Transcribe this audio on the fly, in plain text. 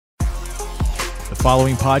The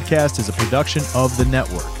following podcast is a production of the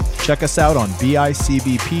network. Check us out on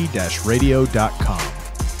bicbp-radio.com.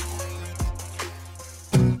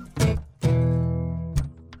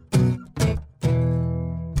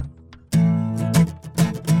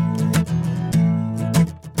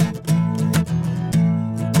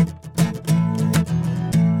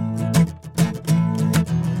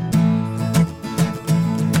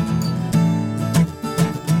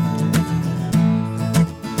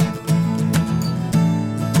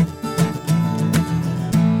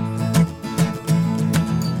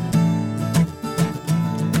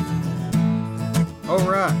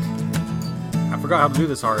 How to do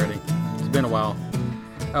this already. It's been a while.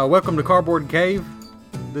 Welcome to Cardboard Cave.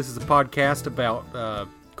 This is a podcast about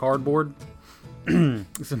cardboard.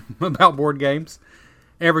 It's about board games.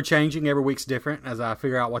 Ever changing, every week's different as I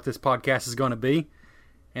figure out what this podcast is going to be.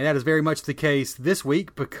 And that is very much the case this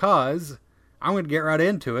week because I'm going to get right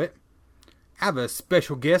into it. I have a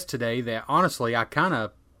special guest today that honestly I kind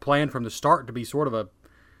of planned from the start to be sort of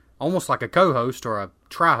almost like a co-host or a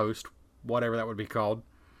tri-host, whatever that would be called.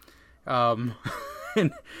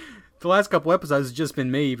 And the last couple episodes has just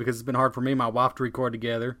been me because it's been hard for me and my wife to record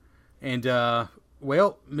together. And,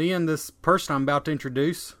 me and this person I'm about to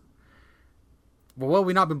introduce,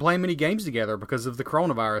 we've not been playing many games together because of the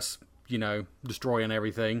coronavirus, destroying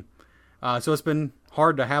everything. So it's been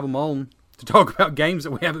hard to have them on to talk about games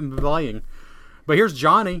that we haven't been playing. But here's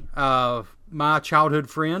Johnny, my childhood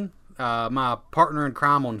friend, my partner in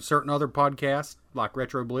crime on certain other podcasts like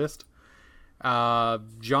Retro Bliss.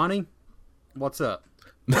 Johnny, what's up?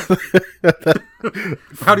 How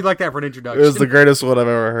do you like that for an introduction? It was the greatest one I've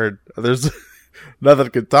ever heard. There's nothing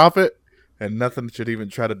can top it, and nothing should even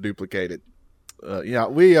try to duplicate it.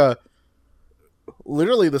 We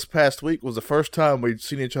literally this past week was the first time we'd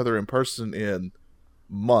seen each other in person in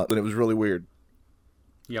months, and it was really weird.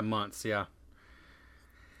 Yeah, months, yeah.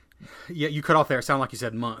 Yeah, you cut off there. It sounded like you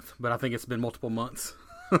said month, but I think it's been multiple months.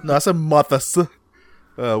 No, I said months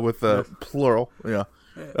with plural, yeah.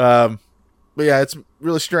 But yeah, it's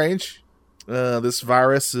really strange. This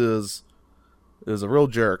virus is a real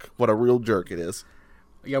jerk. What a real jerk it is.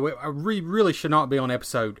 Yeah, I really should not be on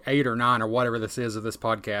episode 8 or 9 or whatever this is of this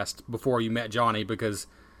podcast before you met Johnny because,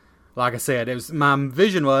 like I said, my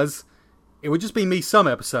vision was it would just be me some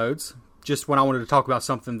episodes, just when I wanted to talk about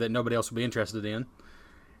something that nobody else would be interested in.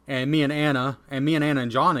 And me and Anna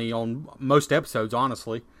and Johnny on most episodes,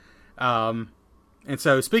 honestly. And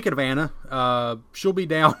so, speaking of Anna, she'll be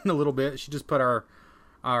down a little bit. She just put our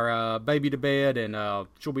baby to bed, and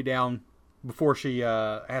she'll be down before she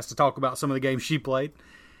has to talk about some of the games she played.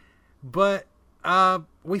 But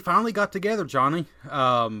we finally got together, Johnny.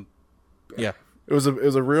 Yeah, it was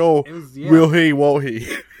a real he, won't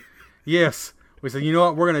he? Yes, we said, you know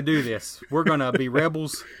what, we're gonna do this. We're gonna be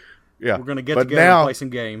rebels. Yeah, we're gonna get together and play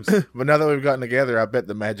some games. But now that we've gotten together, I bet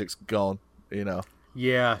the magic's gone. Yeah,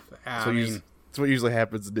 That's what usually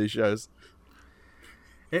happens in these shows.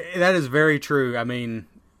 That is very true. I mean,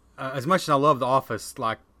 as much as I love The Office,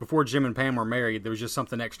 like before Jim and Pam were married, there was just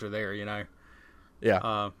something extra there,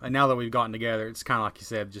 Yeah. And now that we've gotten together, it's kind of like you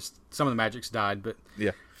said, just some of the magic's died. But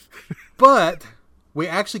yeah. But we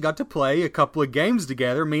actually got to play a couple of games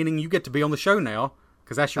together, meaning you get to be on the show now,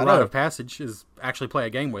 because that's your rite of passage, is actually play a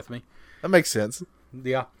game with me. That makes sense.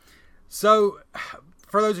 Yeah. So,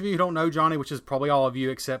 for those of you who don't know Johnny, which is probably all of you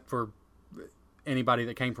except for anybody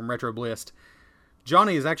that came from Retro Bliss,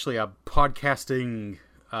 Johnny is actually a podcasting,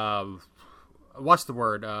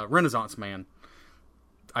 Renaissance man,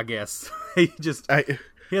 I guess. He has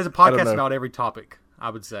a podcast about every topic, I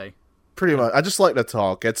would say. Pretty much. I just like to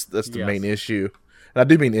talk. That's the main issue. And I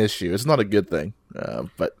do mean issue. It's not a good thing.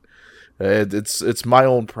 But it's my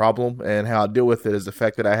own problem, and how I deal with it is the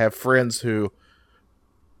fact that I have friends who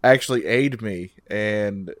actually aid me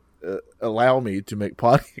and allow me to make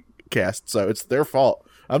podcasts, so it's their fault.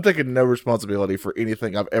 I'm taking no responsibility for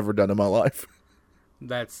anything I've ever done in my life.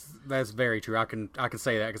 That's very true. I can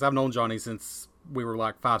say that because I've known Johnny since we were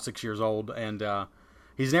like 5-6 years old, and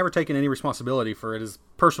he's never taken any responsibility for his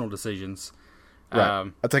personal decisions.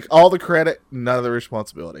 Right. I take all the credit, none of the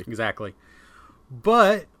responsibility. Exactly.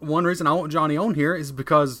 But one reason I want Johnny on here is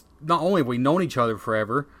because not only have we known each other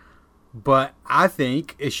forever, but I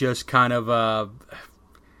think it's just kind of a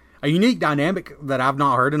unique dynamic that I've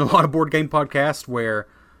not heard in a lot of board game podcasts where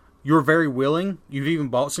you're very willing. You've even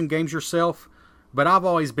bought some games yourself, but I've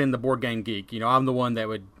always been the board game geek. I'm the one that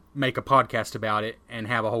would make a podcast about it and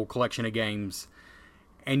have a whole collection of games.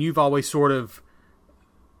 And you've always you've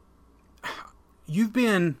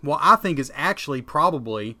been what I think is actually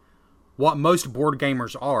probably what most board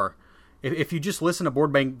gamers are. If you just listen to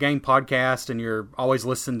board game podcast and you're always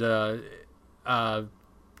listening to to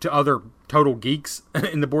other total geeks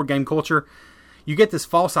in the board game culture, you get this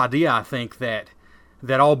false idea, I think, that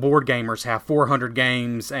all board gamers have 400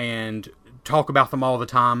 games and talk about them all the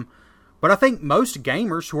time. But I think most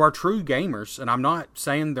gamers who are true gamers, and I'm not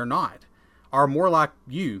saying they're not, are more like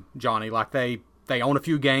you, Johnny. Like they own a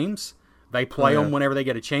few games, they play them whenever they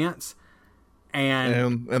get a chance,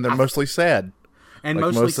 and they're mostly sad. And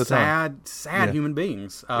like mostly sad human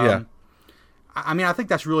beings. I mean, I think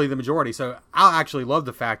that's really the majority. So I actually love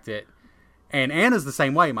the fact that, and Anna's the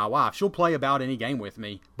same way, my wife. She'll play about any game with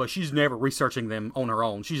me, but she's never researching them on her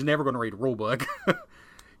own. She's never going to read a rule book.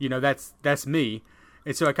 That's me.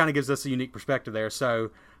 And so it kind of gives us a unique perspective there. So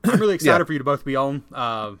I'm really excited for you to both be on.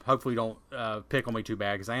 Hopefully you don't pick on me too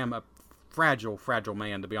bad, because I am a fragile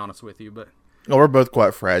man, to be honest with you. But we're both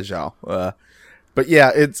quite fragile. But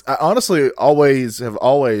yeah, I honestly have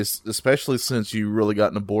always, especially since you really got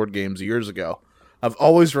into board games years ago, I've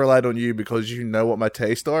always relied on you, because you know what my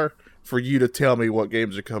tastes are, for you to tell me what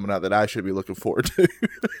games are coming out that I should be looking forward to.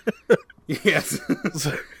 Yes.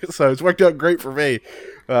 so it's worked out great for me.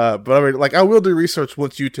 But I mean, like, I will do research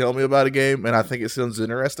once you tell me about a game, and I think it sounds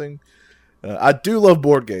interesting. I do love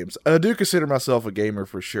board games. I do consider myself a gamer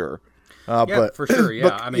for sure. But for sure,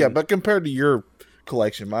 yeah. But compared to your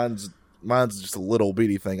collection, mine's just a little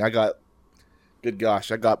bitty thing. I got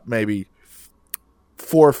maybe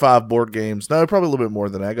 4 or 5 board games. No, probably a little bit more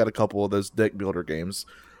than that. I got a couple of those deck builder games,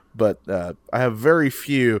 but I have very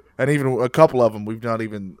few, and even a couple of them we've not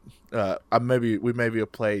even. We maybe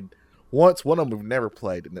have played once. One of them we've never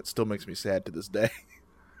played, and it still makes me sad to this day.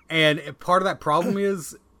 And part of that problem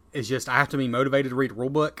is just I have to be motivated to read a rule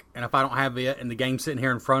book, and if I don't have it and the game's sitting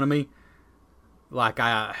here in front of me, like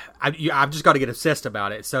I've just got to get obsessed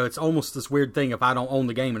about it. So it's almost this weird thing if I don't own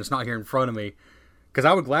the game and it's not here in front of me, because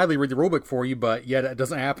I would gladly read the rulebook for you, but yet it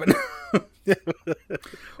doesn't happen.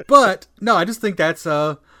 But no, I just think that's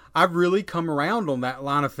I've really come around on that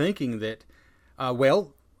line of thinking that I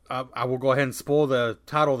will go ahead and spoil the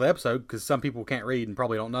title of the episode, because some people can't read and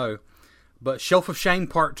probably don't know. But Shelf of Shame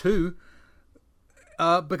Part 2,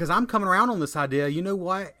 because I'm coming around on this idea. You know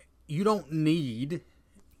what? You don't need,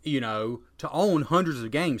 to own hundreds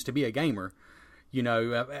of games to be a gamer.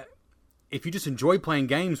 If you just enjoy playing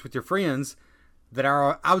games with your friends that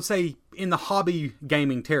are, I would say, in the hobby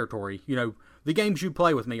gaming territory, the games you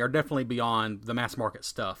play with me are definitely beyond the mass market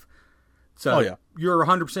stuff. So you're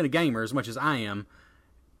 100% a gamer as much as I am.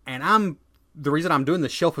 And the reason I'm doing the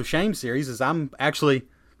Shelf of Shame series is I've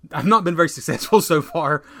not been very successful so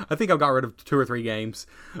far. I think I've got rid of 2 or 3 games,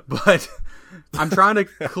 but I'm trying to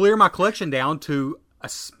clear my collection down to a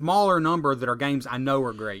smaller number that are games I know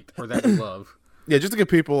are great or that we love. Yeah, just to give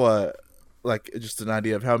people just an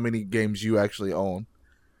idea of how many games you actually own.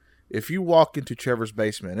 If you walk into Trevor's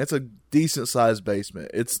basement, it's a decent sized basement.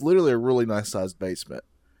 It's literally a really nice sized basement.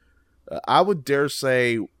 I would dare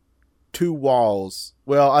say 2 walls.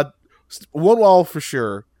 Well, 1 wall for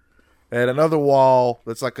sure, and another wall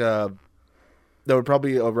that's like that would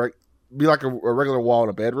probably be like a regular wall in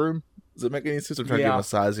a bedroom. Does it make any sense? I'm trying to get my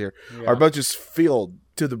size here. Yeah. Our bunch is filled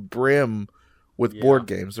to the brim with board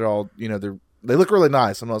games. They're all, they look really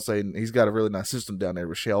nice. I'm not saying he's got a really nice system down there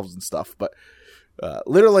with shelves and stuff, but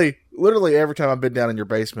literally every time I've been down in your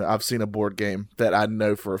basement, I've seen a board game that I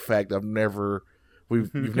know for a fact you've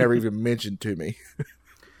never even mentioned to me.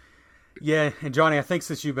 Yeah, and Johnny, I think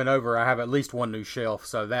since you've been over, I have at least 1 new shelf,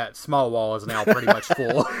 so that small wall is now pretty much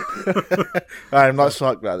full. I'm not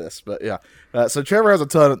shocked by this, but yeah. So Trevor has a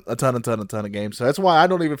ton of games, so that's why I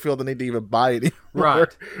don't even feel the need to even buy it anymore.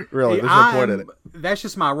 Right. Really, there's no point in it. That's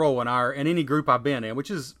just my role in any group I've been in,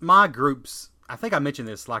 which is my groups. I think I mentioned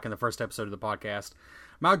this like in the first episode of the podcast.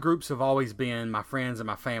 My groups have always been my friends and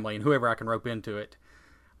my family and whoever I can rope into it.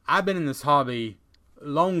 I've been in this hobby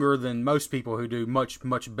longer than most people who do much,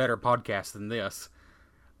 much better podcasts than this.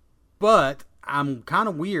 But I'm kind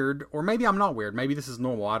of weird, or maybe I'm not weird. Maybe this is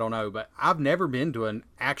normal. I don't know. But I've never been to an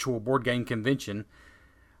actual board game convention.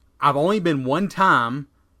 I've only been one time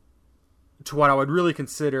to what I would really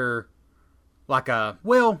consider like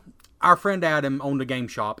our friend Adam owned a game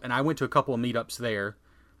shop, and I went to a couple of meetups there.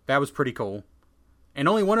 That was pretty cool. And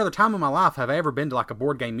only one other time in my life have I ever been to like a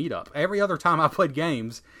board game meetup. Every other time I played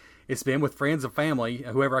games, it's been with friends and family,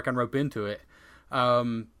 whoever I can rope into it.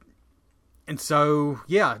 And so,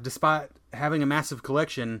 yeah, despite having a massive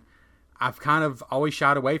collection, I've kind of always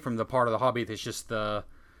shied away from the part of the hobby that's just the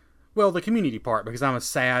community part, because I'm a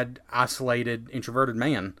sad, isolated, introverted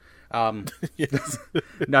man. No,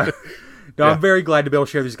 I'm very glad to be able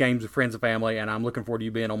to share these games with friends and family, and I'm looking forward to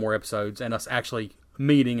you being on more episodes and us actually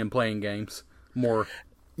meeting and playing games more.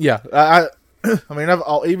 Yeah, I mean,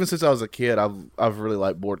 even since I was a kid, I've really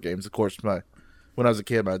liked board games. Of course, when I was a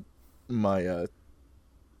kid, my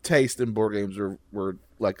taste in board games were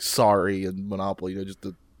like Sorry and Monopoly, just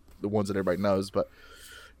the ones that everybody knows. But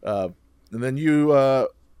and then you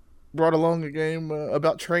brought along a game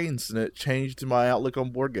about trains, and it changed my outlook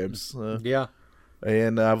on board games. Yeah.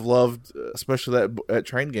 And I've loved, especially that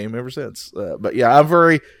train game ever since. But yeah, I'm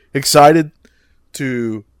very excited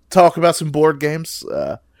to talk about some board games.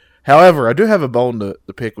 However, I do have a bone to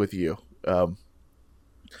pick with you.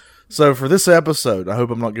 So for this episode, I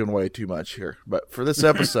hope I'm not giving away too much here, but for this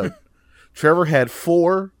episode, Trevor had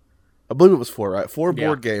 4, I believe it was 4, right? 4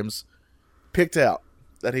 board games picked out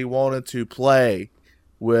that he wanted to play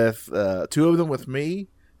with, 2 of them with me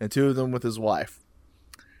and 2 of them with his wife.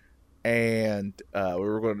 And we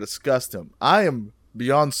were going to discuss them. I am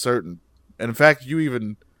beyond certain, and in fact, you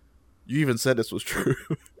even said this was true.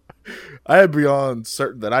 I am beyond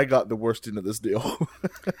certain that I got the worst end of this deal.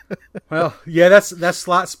 Well, yeah, that's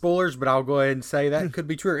slight spoilers, but I'll go ahead and say that could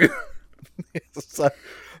be true. so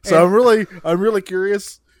I'm really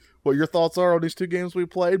curious what your thoughts are on these 2 games we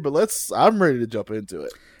played. But I'm ready to jump into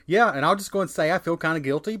it. Yeah, and I'll just go and say I feel kind of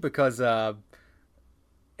guilty because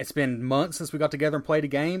it's been months since we got together and played a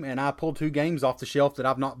game, and I pulled 2 games off the shelf that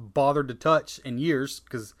I've not bothered to touch in years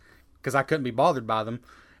because I couldn't be bothered by them,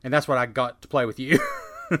 and that's what I got to play with you.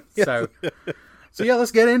 So yeah,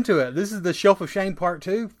 let's get into it. This is the Shelf of Shame Part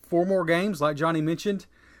 2. 4 more games, like Johnny mentioned,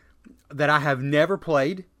 that I have never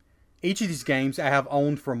played. Each of these games I have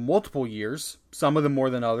owned for multiple years, some of them more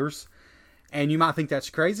than others. And you might think that's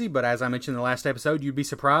crazy, but as I mentioned in the last episode, you'd be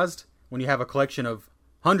surprised when you have a collection of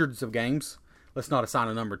hundreds of games. Let's not assign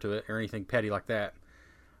a number to it or anything petty like that.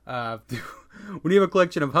 When you have a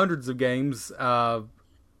collection of hundreds of games,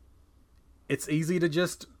 it's easy to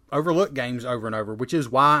just overlook games over and over, which is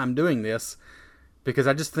why I'm doing this. Because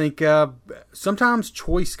I just think sometimes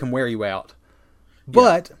choice can wear you out.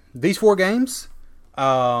 But these 4 games,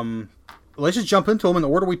 let's just jump into them in the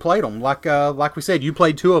order we played them. Like we said, you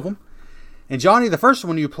played 2 of them. And Johnny, the first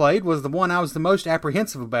one you played was the one I was the most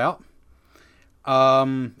apprehensive about.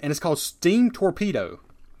 And it's called Steam Torpedo.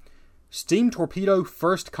 Steam Torpedo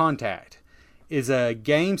First Contact is a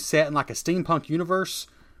game set in like a steampunk universe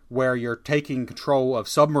where you're taking control of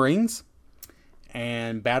submarines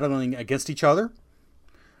and battling against each other.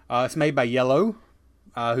 It's made by Yellow,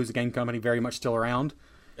 who's a game company very much still around.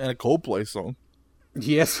 And a Coldplay song.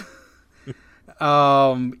 Yes.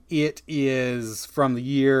 It is from the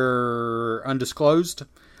year undisclosed,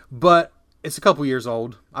 but it's a couple years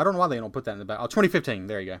old. I don't know why they don't put that in the back. Oh, 2015.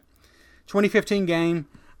 There you go. 2015 game.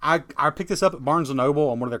 I picked this up at Barnes & Noble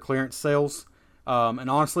on one of their clearance sales. And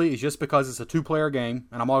honestly, it's just because it's a 2-player game,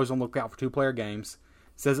 and I'm always on the lookout for 2-player games.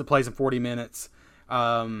 It says it plays in 40 minutes.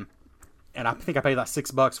 And I think I paid like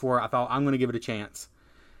 $6 for it. I thought, I'm going to give it a chance.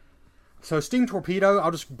 So Steam Torpedo,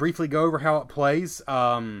 I'll just briefly go over how it plays.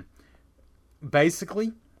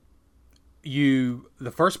 Basically,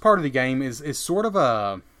 the first part of the game is sort of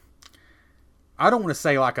a, I don't want to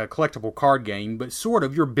say like a collectible card game, but sort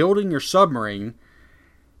of, you're building your submarine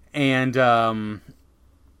and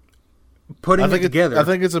putting it together. I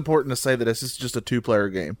think it's important to say that this is just a 2-player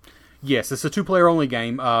game. Yes, it's a 2-player only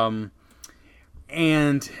game.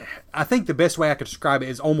 And I think the best way I could describe it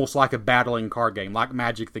is almost like a battling card game, like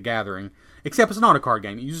Magic the Gathering, except it's not a card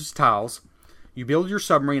game. It uses tiles. You build your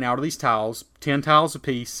submarine out of these tiles, 10 tiles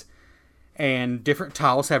apiece, and different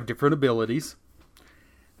tiles have different abilities.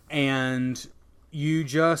 And you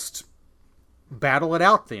just battle it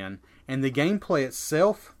out then. And the gameplay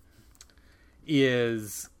itself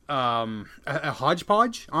is a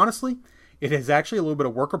hodgepodge, honestly. It is actually a little bit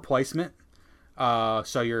of worker placement.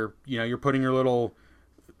 So you're putting your little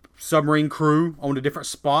submarine crew onto different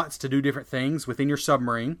spots to do different things within your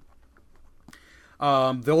submarine.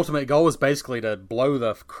 The ultimate goal is basically to blow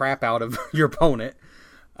the crap out of your opponent,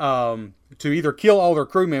 to either kill all their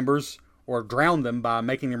crew members or drown them by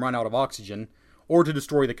making them run out of oxygen, or to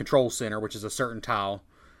destroy the control center, which is a certain tile.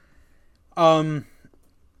 And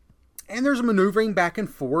there's a maneuvering back and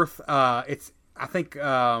forth. I think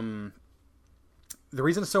the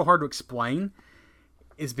reason it's so hard to explain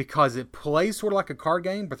is because it plays sort of like a card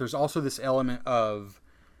game, but there's also this element of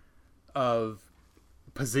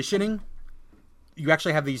positioning. You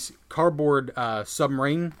actually have these cardboard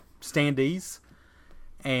submarine standees,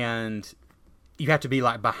 and you have to be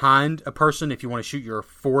like behind a person if you want to shoot your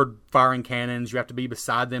forward firing cannons. You have to be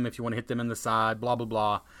beside them if you want to hit them in the side, blah, blah,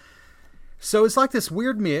 blah. So it's like this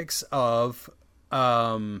weird mix of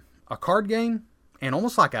a card game and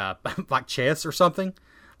almost like like chess or something,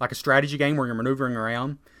 like a strategy game where you're maneuvering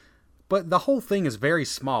around. But the whole thing is very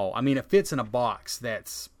small. I mean, it fits in a box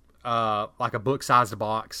that's like a book-sized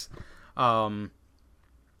box. And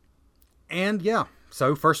yeah,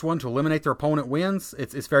 so first one to eliminate their opponent wins.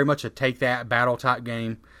 It's very much a take that battle type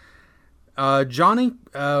game. Johnny,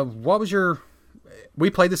 what was your? We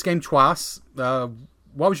played this game twice. What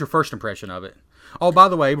was your first impression of it? Oh, by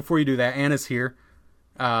the way, before you do that, Anna's here.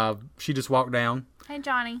 She just walked down. Hey,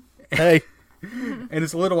 Johnny. Hey. And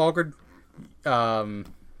it's a little awkward because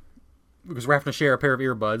we're having to share a pair of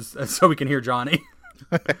earbuds so we can hear Johnny.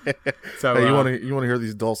 So hey, you want to hear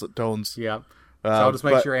these dulcet tones? Yeah. So I'll just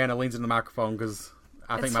make sure Anna leans in the microphone because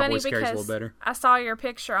I think my voice carries a little better. I saw your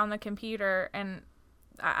picture on the computer and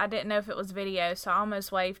I didn't know if it was video, so I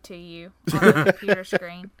almost waved to you on the computer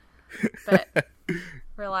screen. But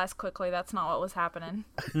realized quickly that's not what was happening.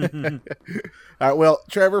 All right, well,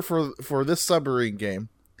 Trevor, for this submarine game,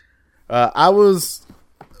 I was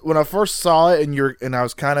when I first saw it and I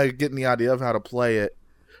was kind of getting the idea of how to play it.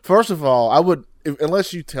 First of all,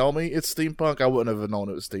 unless you tell me it's steampunk, I wouldn't have known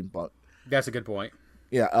it was steampunk. That's a good point.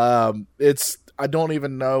 Yeah, I don't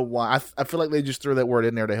even know why. I feel like they just threw that word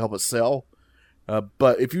in there to help it sell.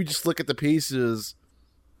 But if you just look at the pieces,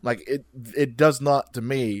 like it does not, to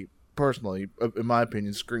me personally, in my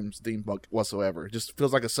opinion, scream steampunk whatsoever. It just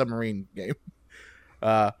feels like a submarine game.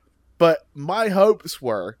 But my hopes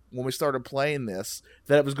were, when we started playing this,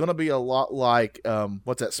 that it was going to be a lot like,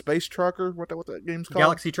 what's that, Space Trucker? What that game's called?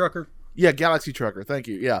 Galaxy Trucker? Yeah, Galaxy Trucker. Thank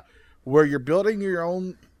you. Yeah. Where you're building your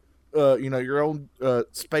own, your own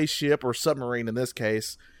spaceship or submarine in this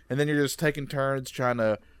case, and then you're just taking turns trying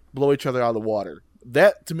to blow each other out of the water.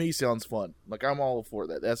 That, to me, sounds fun. Like, I'm all for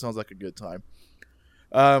that. That sounds like a good time.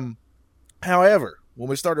 However, when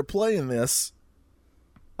we started playing this,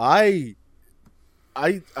 I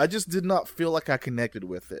just did not feel like I connected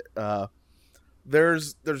with it.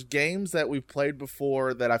 There's games that we've played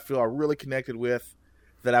before that I feel I really connected with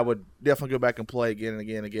that I would definitely go back and play again and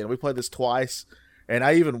again and again. We played this twice, and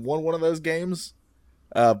I even won one of those games,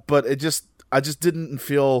 but I just didn't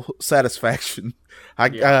feel satisfaction. I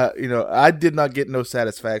did not get no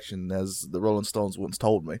satisfaction, as the Rolling Stones once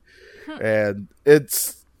told me, and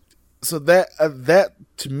so that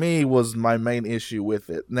to me was my main issue with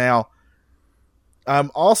it. Now,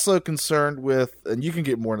 I'm also concerned with, and you can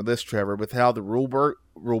get more into this, Trevor, with how the rule book,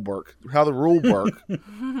 the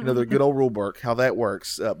good old rule book, how that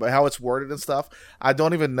works, but how it's worded and stuff. I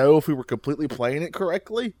don't even know if we were completely playing it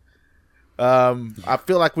correctly. I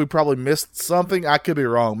feel like we probably missed something. I could be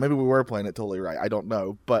wrong. Maybe we were playing it totally right. I don't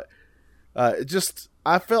know. But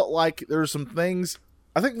I felt like there were some things.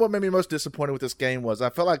 I think what made me most disappointed with this game was I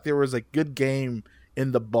felt like there was a good game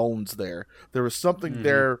in the bones there. There was something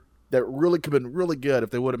there that really could have been really good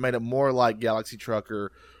if they would have made it more like Galaxy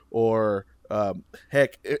Trucker or,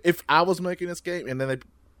 heck, if I was making this game and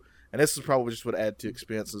this is probably just would add to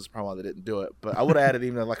expenses, probably why they didn't do it, but I would have added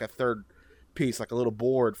even like a third piece, like a little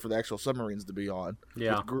board for the actual submarines to be on,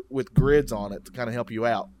 with grids on it to kind of help you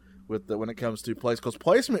out with when it comes to place, because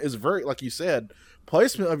placement is very, like you said,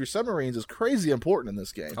 placement of your submarines is crazy important in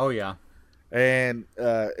this game. Oh yeah, and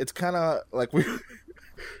it's kind of like we.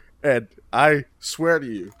 And I swear to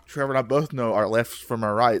you, Trevor and I both know our lefts from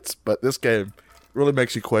our rights, but this game really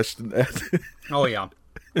makes you question that. Oh yeah,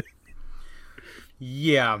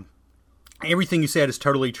 yeah. Everything you said is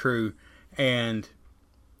totally true, and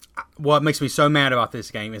what makes me so mad about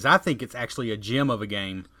this game is I think it's actually a gem of a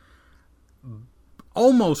game,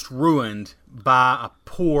 almost ruined by a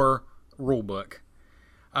poor rule book.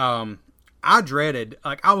 I dreaded,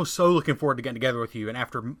 I was so looking forward to getting together with you, and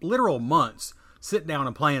after literal months, sit down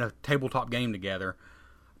and playing a tabletop game together.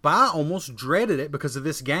 But I almost dreaded it because of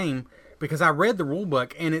this game, because I read the rule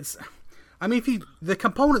book, and the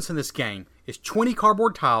components in this game is 20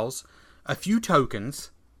 cardboard tiles, a few tokens.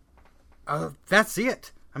 That's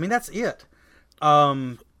it. That's it.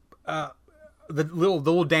 The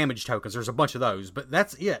little damage tokens, there's a bunch of those, but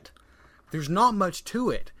that's it. There's not much to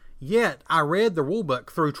it. Yet, I read the rule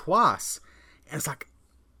book through twice, and it's like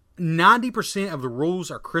 90% of the rules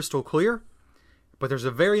are crystal clear, but there's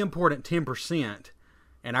a very important 10%,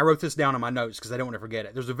 and I wrote this down in my notes because I don't want to forget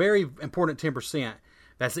it. There's a very important 10%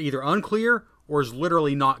 that's either unclear or is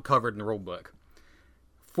literally not covered in the rule book.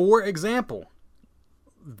 For example,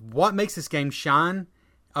 what makes this game shine,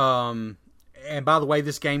 and by the way,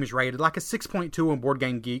 this game is rated like a 6.2 on Board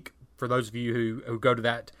Game Geek, for those of you who go to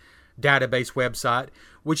that database website,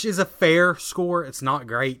 which is a fair score. It's not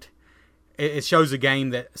great. It shows a game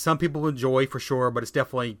that some people enjoy for sure, but it's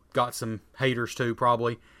definitely got some haters too,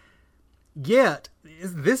 probably. Yet,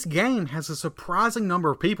 this game has a surprising number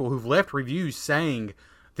of people who've left reviews saying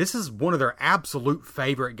this is one of their absolute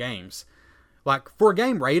favorite games. Like, for a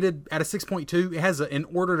game rated at a 6.2, it has an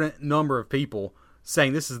inordinate number of people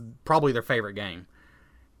saying this is probably their favorite game.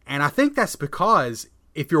 And I think that's because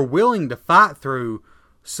if you're willing to fight through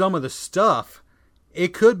some of the stuff,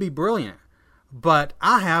 it could be brilliant. But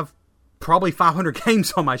I have probably 500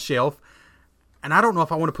 games on my shelf, and I don't know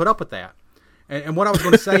if I want to put up with that. And what I was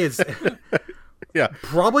going to say is, yeah,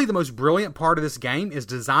 probably the most brilliant part of this game is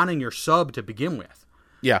designing your sub to begin with.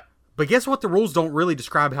 Yeah. But guess what? The rules don't really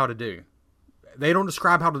describe how to do. They don't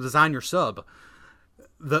describe how to design your sub.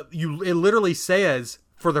 It literally says,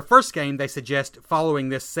 for the first game, they suggest following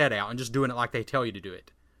this set out and just doing it like they tell you to do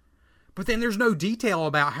it. But then there's no detail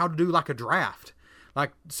about how to do like a draft.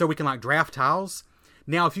 Like, so we can like draft tiles.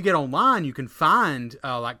 Now, if you get online, you can find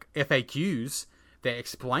like FAQs that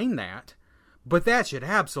explain that. But that should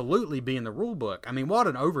absolutely be in the rule book. I mean, what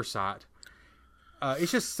an oversight.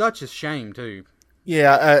 It's just such a shame, too.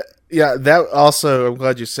 Yeah, that also, I'm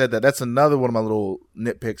glad you said that. That's another one of my little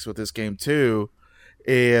nitpicks with this game, too,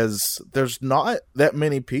 is there's not that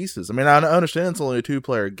many pieces. I mean, I understand it's only a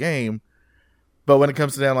 2-player game, but when it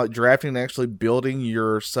comes to down like drafting and actually building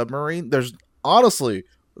your submarine, there's honestly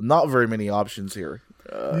not very many options here.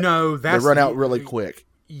 No, they run out really quick.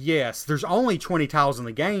 Yes, there's only 20 tiles in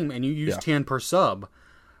the game, and you use 10 per sub.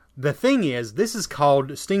 The thing is, this is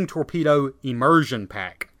called Sting Torpedo Immersion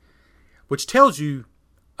Pack, which tells you,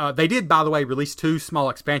 they did, by the way, release 2 small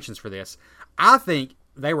expansions for this. I think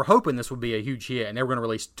they were hoping this would be a huge hit, and they were going to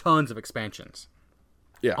release tons of expansions.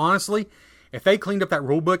 Yeah. Honestly, if they cleaned up that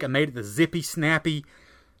rulebook and made it the zippy, snappy,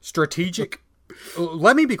 strategic...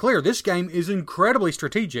 Let me be clear, this game is incredibly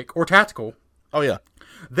strategic, or tactical. Oh, yeah.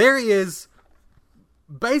 There is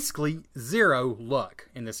basically zero luck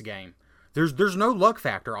in this game. There's no luck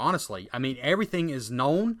factor, honestly. I mean, everything is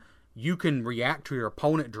known. You can react to your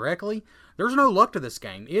opponent directly. There's no luck to this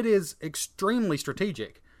game. It is extremely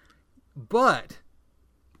strategic. But,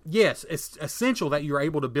 yes, it's essential that you're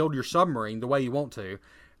able to build your submarine the way you want to.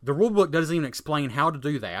 The rulebook doesn't even explain how to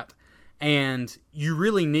do that. And you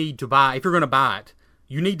really need to buy, if you're going to buy it,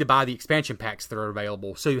 you need to buy the expansion packs that are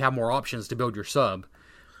available so you have more options to build your sub.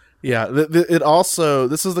 Yeah, it also,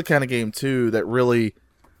 this is the kind of game, too, that really,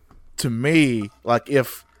 to me, like,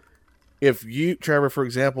 if you, Trevor, for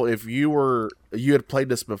example, if you had played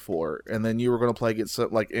this before, and then you were going to play against,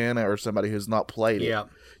 like, Anna or somebody who's not played it,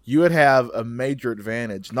 you would have a major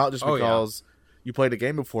advantage, not just because you played a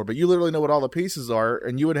game before, but you literally know what all the pieces are,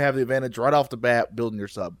 and you would have the advantage right off the bat building your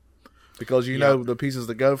sub. Because you know the pieces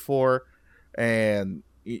to go for, and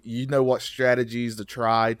you know what strategies to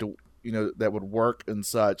try to, that would work and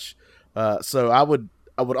such. So I would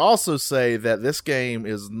also say that this game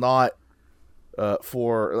is not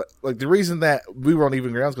for, like, the reason that we were on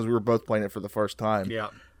even grounds because we were both playing it for the first time. Yeah.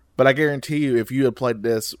 But I guarantee you, if you had played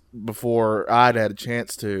this before I'd had a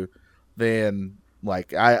chance to, then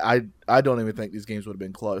like I don't even think these games would have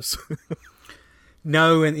been close.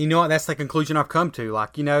 No, and you know what? That's the conclusion I've come to.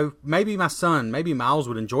 Like, maybe my son, maybe Miles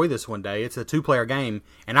would enjoy this one day. It's a 2-player game,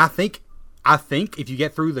 and I think if you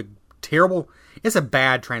get through the terrible, it's a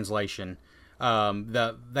bad translation.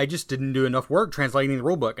 They just didn't do enough work translating the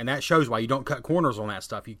rulebook, and that shows why you don't cut corners on that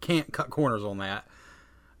stuff. You can't cut corners on that.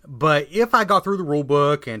 But if I got through the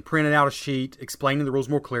rulebook and printed out a sheet explaining the rules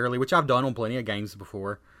more clearly, which I've done on plenty of games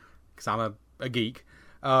before, because I'm a geek.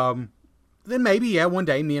 Then maybe, one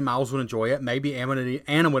day me and Miles would enjoy it. Maybe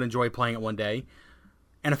Anna would enjoy playing it one day.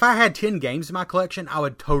 And if I had 10 games in my collection, I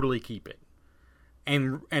would totally keep it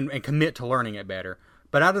and commit to learning it better.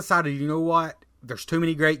 But I decided, you know what? There's too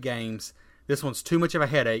many great games. This one's too much of a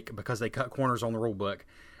headache because they cut corners on the rulebook.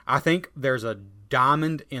 I think there's a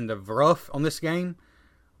diamond in the rough on this game,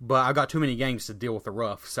 but I've got too many games to deal with the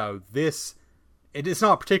rough. So it's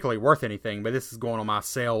not particularly worth anything, but this is going on my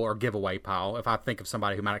sale or giveaway pile if I think of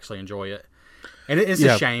somebody who might actually enjoy it. And it's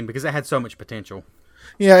a shame because it had so much potential.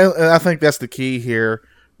 Yeah, and I think that's the key here.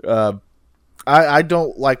 I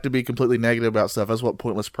don't like to be completely negative about stuff. That's what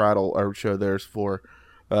Pointless Pride our show there's for.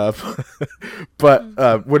 But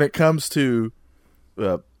when it comes to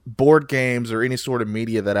board games or any sort of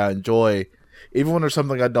media that I enjoy, even when there's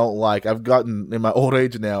something I don't like, I've gotten in my old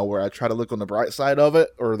age now where I try to look on the bright side of it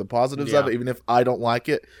or the positives of it, even if I don't like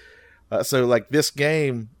it. So like this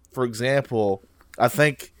game, for example, I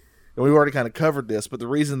think, and we've already kind of covered this, but the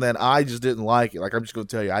reason that I just didn't like it, like I'm just going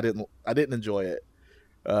to tell you, I didn't enjoy it.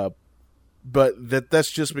 But that's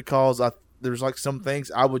just because there's like some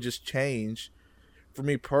things I would just change for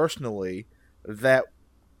me personally. That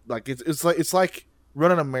like it's like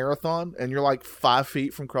running a marathon and you're like 5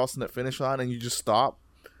 feet from crossing that finish line and you just stop.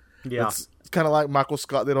 Yeah, it's kind of like Michael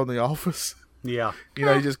Scott did on The Office. Yeah, he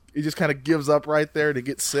just kind of gives up right there to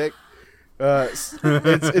get sick.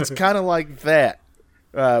 It's kind of like that.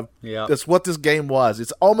 Yeah, that's what this game was.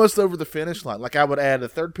 It's almost over the finish line. Like I would add a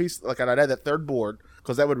third piece, like I'd add that third board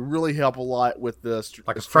because that would really help a lot with the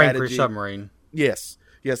like a strategy. frame-free submarine. Yes,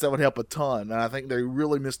 that would help a ton. And I think they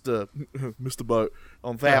really missed the boat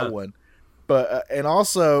on that one. But and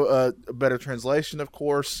also a better translation, of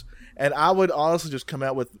course. And I would honestly just come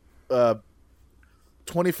out with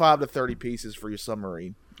 25 to 30 pieces for your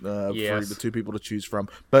submarine for the two people to choose from.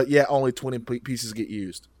 But yeah, only 20 pieces get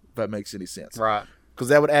used. If that makes any sense, right? Because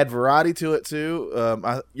that would add variety to it too.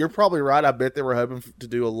 You're probably right. I bet they were hoping to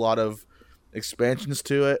do a lot of expansions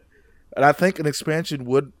to it, and I think an expansion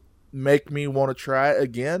would make me want to try it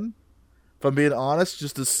again. If I'm being honest,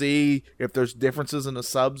 just to see if there's differences in the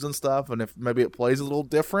subs and stuff, and if maybe it plays a little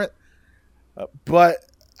different. But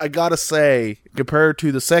I gotta say, compared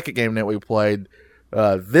to the second game that we played,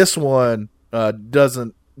 this one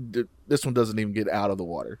doesn't even get out of the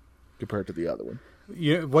water compared to the other one.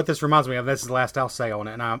 You know, what this reminds me of, this is the last I'll say on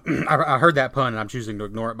it, and I heard that pun, and I'm choosing to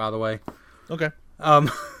ignore it, by the way. Okay.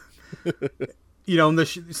 You know,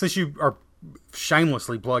 since you are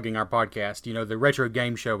shamelessly plugging our podcast, you know, the retro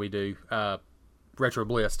game show we do, Retro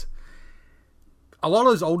Blist, a lot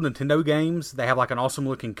of those old Nintendo games, they have like an awesome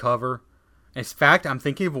looking cover. In fact, I'm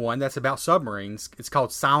thinking of one that's about submarines. It's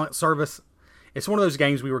called Silent Service. It's one of those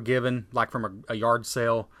games we were given like from a yard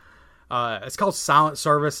sale. It's called Silent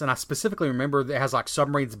Service, and I specifically remember that it has like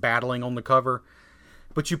submarines battling on the cover.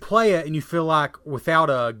 But you play it and you feel like without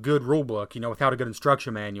a good rule book, you know, without a good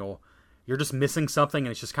instruction manual, you're just missing something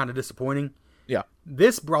and it's just kind of disappointing. Yeah.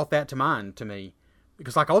 This brought that to mind to me.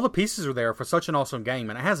 Because like all the pieces are there for such an awesome game,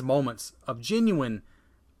 and it has moments of genuine,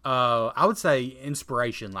 I would say,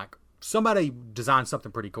 inspiration. Like somebody designed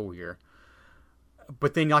something pretty cool here.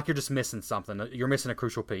 But then like you're just missing something. You're missing a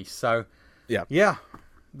crucial piece. So yeah.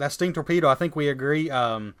 That's Steam Torpedo. I think we agree.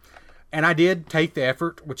 And I did take the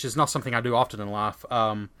effort, which is not something I do often in life,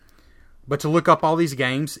 but to look up all these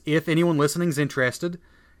games. If anyone listening is interested,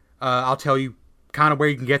 I'll tell you kind of where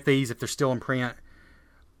you can get these if they're still in print.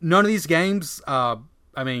 None of these games,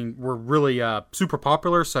 were really super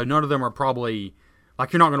popular, so none of them are probably,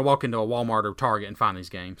 like, you're not going to walk into a Walmart or Target and find these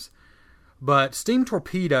games. But Steam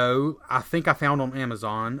Torpedo, I think I found on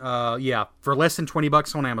Amazon. For less than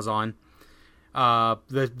 $20 on Amazon.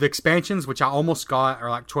 The expansions, which I almost got, are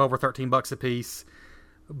like $12 or $13 a piece.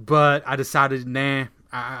 But I decided,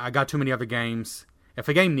 I got too many other games. If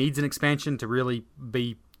a game needs an expansion to really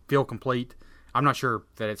feel complete, I'm not sure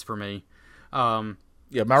that it's for me. My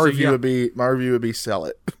review would be sell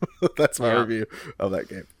it. That's my review of that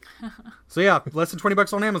game. So less than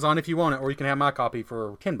 $20 on Amazon if you want it, or you can have my copy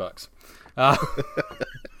for $10.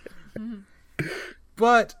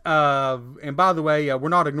 But, and by the way, we're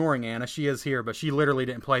not ignoring Anna. She is here, but she literally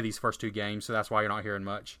didn't play these first two games, so that's why you're not hearing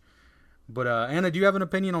much. But, Anna, do you have an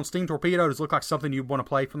opinion on Steam Torpedo? Does it look like something you'd want to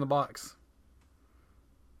play from the box?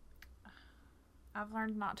 I've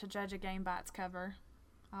learned not to judge a game by its cover.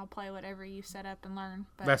 I'll play whatever you set up and learn.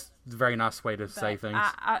 But, that's a very nice way to say things.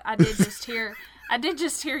 I did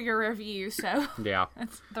just hear your review, so yeah,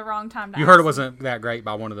 it's the wrong time to. You heard it wasn't that great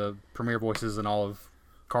by one of the premier voices in all of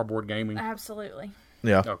cardboard gaming. Absolutely.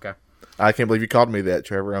 Yeah. Okay. I can't believe you called me that,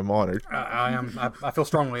 Trevor. I'm honored. I am. I feel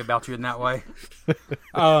strongly about you in that way.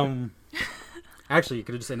 Actually, you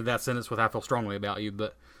could have just ended that sentence with "I feel strongly about you."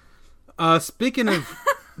 But speaking of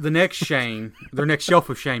their next Shelf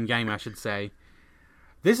of Shame game, I should say.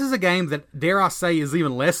 This is a game that, dare I say, is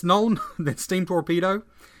even less known than Steam Torpedo.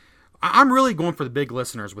 I'm really going for the big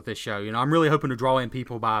listeners with this show. You know, I'm really hoping to draw in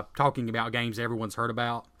people by talking about games everyone's heard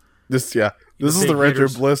about. This is the Retro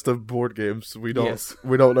Blist of board games. We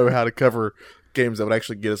don't know how to cover games that would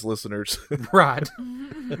actually get us listeners. Right.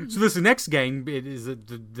 So this next game,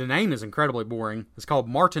 the name is incredibly boring. It's called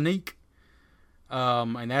Martinique.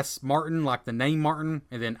 And that's Martin, like the name Martin,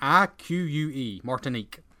 and then IQUE,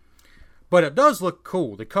 Martinique. But it does look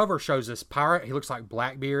cool. The cover shows this pirate. He looks like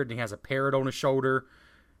Blackbeard, and he has a parrot on his shoulder,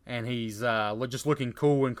 and he's just looking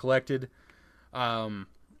cool and collected.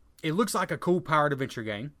 It looks like a cool pirate adventure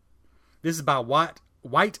game. This is by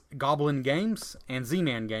White Goblin Games and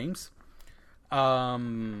Z-Man Games.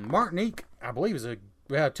 Martinique, I believe, is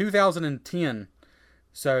 2010.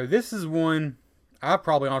 So this is one I've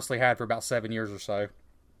probably honestly had for about 7 years or so.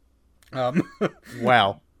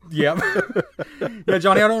 Wow. Yeah. Yeah,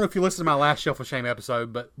 Johnny, I don't know if you listened to my last Shelf of Shame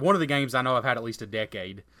episode, but one of the games I know I've had at least a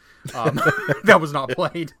decade that was not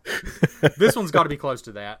played. This one's got to be close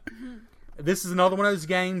to that. This is another one of those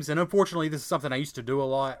games, and unfortunately this is something I used to do a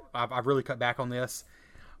lot. I've really cut back on this.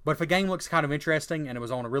 But if a game looks kind of interesting and it was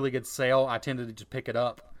on a really good sale, I tended to just pick it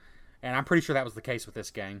up. And I'm pretty sure that was the case with this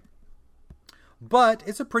game. But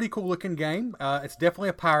it's a pretty cool looking game. It's definitely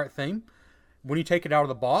a pirate theme. when you take it out of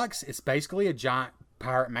the box, it's basically a giant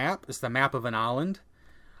pirate map. It's the map of an island.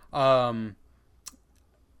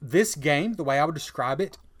 This game, the way I would describe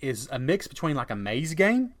it, is a mix between like a maze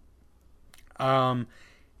game and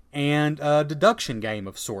a deduction game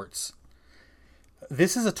of sorts.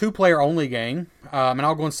 This is a 2-player only game, and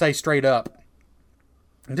I'll go and say straight up,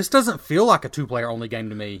 this doesn't feel like a 2-player only game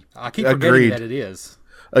to me. I keep forgetting that it is.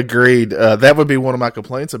 Agreed. That would be one of my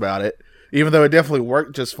complaints about it, even though it definitely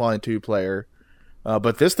worked just fine 2-player.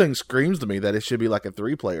 But this thing screams to me that it should be like a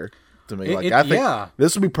 3-player to me. I think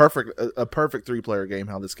this would be perfect, a perfect 3-player game,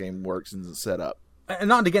 how this game works and is set up. And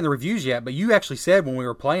not to get in the reviews yet, but you actually said when we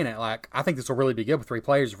were playing it, like, I think this will really be good with 3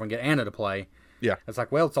 players if we can get Anna to play. Yeah. It's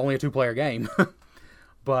like, well, it's only a 2-player game.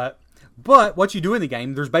 But what you do in the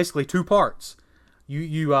game, there's basically 2 parts.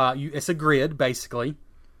 It's a grid, basically,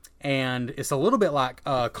 and it's a little bit like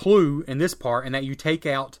Clue in this part, in that you take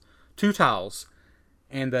out 2 tiles,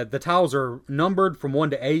 and the tiles are numbered from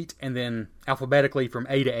 1 to 8, and then alphabetically from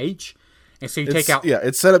A to H, and so you take out... Yeah,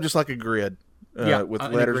 it's set up just like a grid, with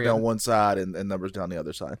letters down one side and numbers down the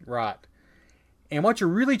other side. Right. And what you're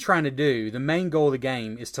really trying to do, the main goal of the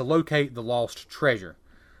game, is to locate the lost treasure.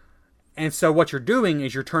 And so what you're doing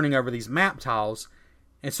is you're turning over these map tiles.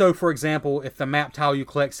 And so, for example, if the map tile you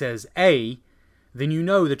collect says A, then you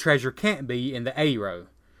know the treasure can't be in the A row.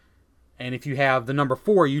 And if you have the number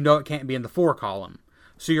 4, you know it can't be in the 4 column.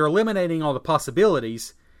 So you're eliminating all the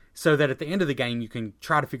possibilities so that at the end of the game you can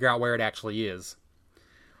try to figure out where it actually is.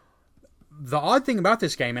 The odd thing about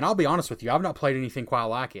this game, and I'll be honest with you, I've not played anything quite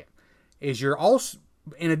like it, is you're also,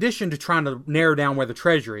 in addition to trying to narrow down where the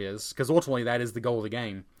treasure is, because ultimately that is the goal of the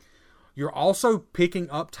game, you're also picking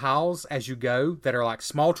up tiles as you go that are like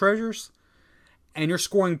small treasures, and you're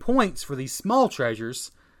scoring points for these small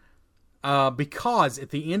treasures because at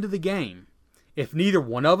the end of the game, if neither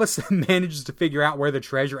one of us manages to figure out where the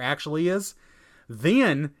treasure actually is,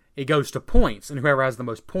 then it goes to points, and whoever has the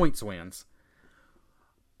most points wins.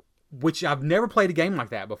 Which I've never played a game like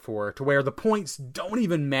that before, to where the points don't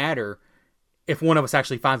even matter if one of us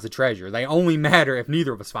actually finds the treasure. They only matter if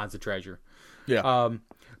neither of us finds the treasure. Yeah.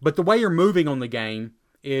 But the way you're moving on the game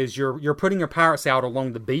is you're putting your pirates out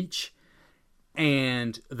along the beach,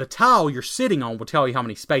 and the tile you're sitting on will tell you how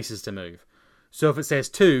many spaces to move. So if it says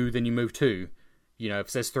 2, then you move 2. You know, if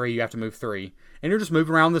it says 3, you have to move 3. And you're just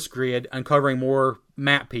moving around this grid, uncovering more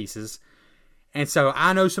map pieces. And so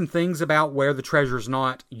I know some things about where the treasure is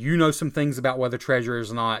not. You know some things about where the treasure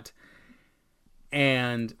is not.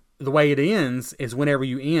 And the way it ends is whenever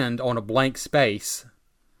you end on a blank space,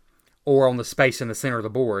 or on the space in the center of the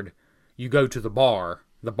board, you go to the bar.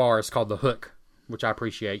 The bar is called the hook, which I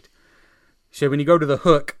appreciate. So when you go to the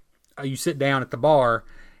hook, you sit down at the bar,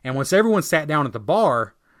 and once everyone sat down at the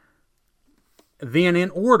bar, then in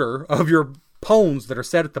order of your pawns that are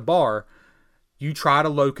set at the bar, you try to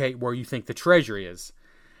locate where you think the treasure is.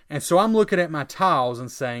 And so I'm looking at my tiles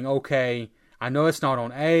and saying, okay, I know it's not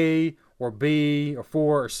on A, or B, or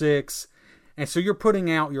 4, or 6. And so you're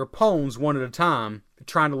putting out your pawns one at a time,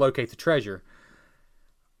 trying to locate the treasure.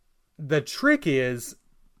 The trick is,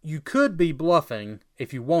 you could be bluffing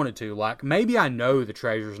if you wanted to. Like, maybe I know the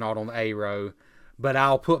treasure's not on the A row, but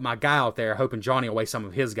I'll put my guy out there hoping Johnny will weigh some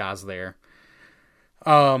of his guys there.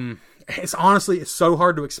 It's so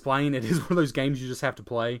hard to explain. It is one of those games you just have to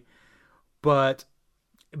play. But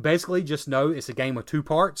basically, just know it's a game with 2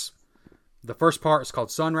 parts. The first part is called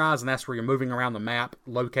Sunrise, and that's where you're moving around the map,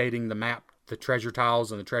 locating the map, the treasure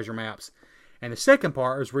tiles, and the treasure maps. And the second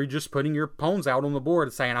part is where you're just putting your pawns out on the board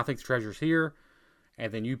and saying, I think the treasure's here.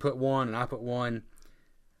 And then you put 1 and I put 1.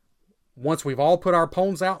 Once we've all put our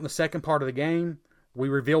pawns out in the second part of the game, we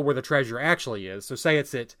reveal where the treasure actually is. So say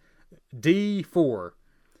it's at D4.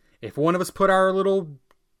 If one of us put our little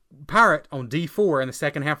pirate on D4 in the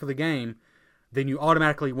second half of the game, then you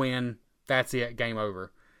automatically win. That's it. Game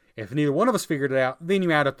over. If neither one of us figured it out, then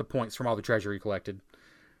you add up the points from all the treasure you collected.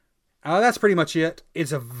 That's pretty much it.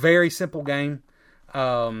 It's a very simple game. We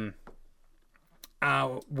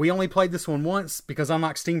only played this one once because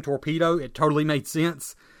unlike Steam Torpedo, it totally made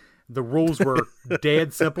sense. The rules were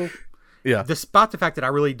dead simple. Yeah. Despite the fact that I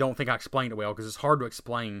really don't think I explained it well, because it's hard to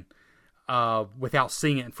explain without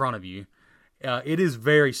seeing it in front of you. It is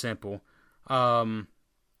very simple. And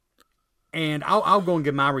I'll go and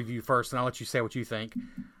give my review first, and I'll let you say what you think.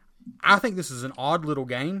 I think this is an odd little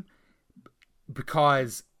game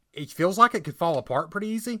because it feels like it could fall apart pretty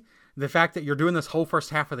easy. The fact that you're doing this whole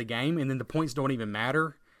first half of the game and then the points don't even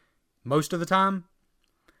matter most of the time.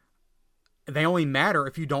 They only matter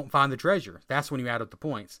if you don't find the treasure. That's when you add up the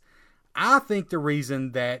points. I think the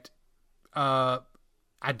reason that I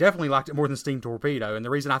definitely liked it more than Steam Torpedo, and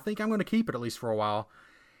the reason I think I'm going to keep it at least for a while,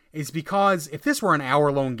 is because if this were an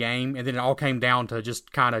hour-long game and then it all came down to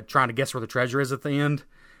just kind of trying to guess where the treasure is at the end,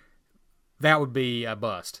 that would be a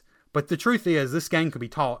bust. But the truth is, this game could be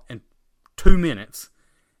taught in 2 minutes.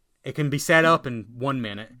 It can be set up in 1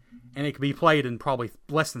 minute, and it can be played in probably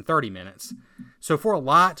less than 30 minutes. So for a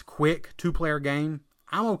light, quick, 2-player game,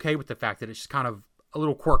 I'm okay with the fact that it's just kind of a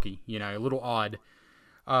little quirky, a little odd.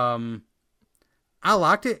 I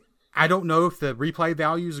liked it. I don't know if the replay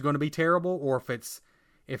values are going to be terrible, or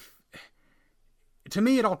if to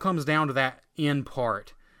me it all comes down to that end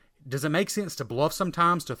part. Does it make sense to bluff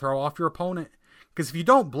sometimes to throw off your opponent? Because if you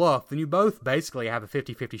don't bluff, then you both basically have a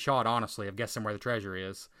 50-50 shot, honestly, of guessing where the treasure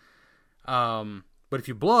is. But if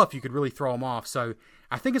you bluff, you could really throw them off. So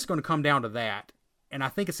I think it's going to come down to that. And I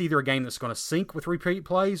think it's either a game that's going to sink with repeat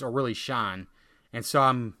plays or really shine. And so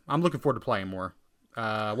I'm looking forward to playing more.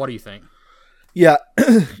 What do you think? Yeah,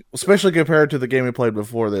 especially compared to the game we played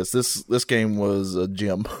before this. This game was a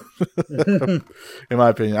gem, in my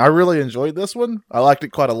opinion. I really enjoyed this one. I liked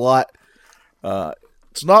it quite a lot.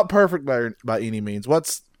 It's not perfect by any means.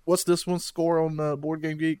 What's this one's score on Board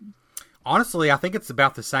Game Geek? Honestly, I think it's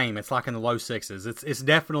about the same. It's like in the low 6s. It's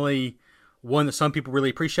definitely one that some people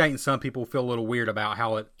really appreciate and some people feel a little weird about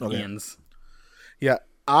how it ends. Yeah,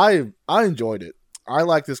 I enjoyed it. I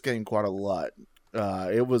like this game quite a lot.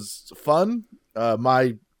 It was fun.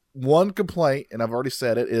 My one complaint, and I've already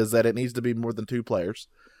said it, is that it needs to be more than 2 players.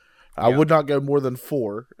 I would not go more than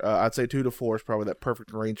 4. I'd say 2 to 4 is probably that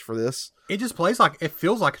perfect range for this. It just it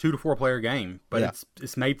feels like a 2 to 4 player game, but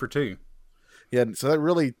it's made for 2. Yeah, so that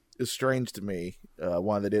really is strange to me.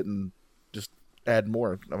 Why they didn't just add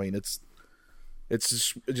more. I mean, it's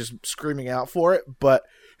just screaming out for it, but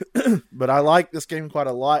I like this game quite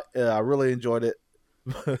a lot. I really enjoyed it.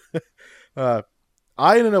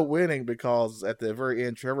 I ended up winning because at the very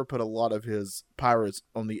end, Trevor put a lot of his pirates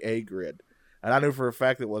on the A grid. And I knew for a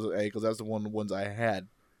fact it wasn't A because that's the ones I had.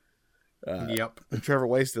 Yep. And Trevor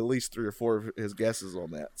wasted at least 3 or 4 of his guesses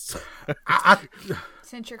on that. So. I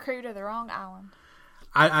sent your crew to the wrong island.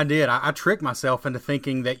 I did. I tricked myself into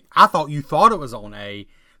thinking that I thought you thought it was on A. And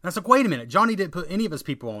I was like, wait a minute. Johnny didn't put any of his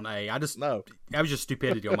people on A. No. That was just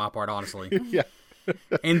stupidity on my part, honestly. Yeah.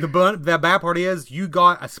 And the bad part is you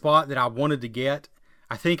got a spot that I wanted to get.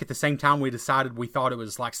 I think at the same time we decided we thought it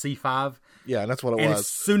was like C5. Yeah, and that's what it and was. As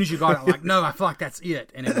soon as you got it, I'm like, no, I feel like that's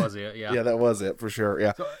it. And it was it, yeah. Yeah, that was it, for sure,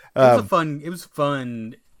 yeah. So it was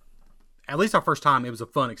fun. At least our first time, it was a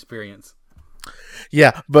fun experience.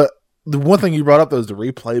 Yeah, but the one thing you brought up, though, is the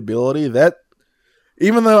replayability. That,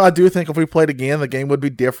 even though I do think if we played again, the game would be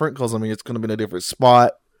different, because, I mean, it's going to be in a different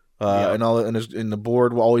spot, and the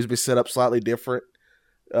board will always be set up slightly different.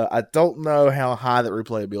 I don't know how high that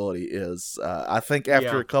replayability is. I think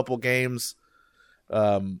after a couple games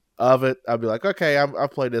of it, I'd be like, okay,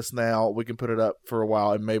 I've played this now. We can put it up for a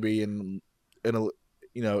while, and maybe in like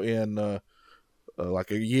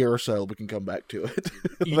a year or so, we can come back to it.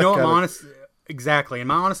 You know what exactly. And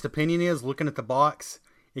my honest opinion is, looking at the box,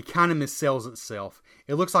 it kind of missells itself.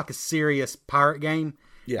 It looks like a serious pirate game.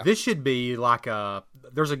 Yeah. This should be like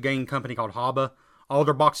there's a game company called Haba. All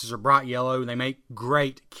their boxes are bright yellow. They make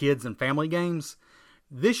great kids and family games.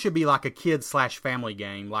 This should be like a kid/family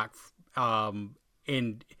game, and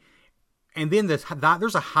then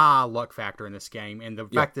there's a high luck factor in this game, and the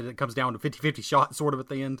fact that it comes down to 50-50 shot sort of at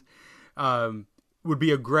the end would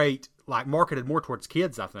be a great, marketed more towards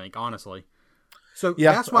kids, I think, honestly. So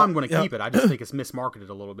that's why I'm going to keep it. I just think it's mismarketed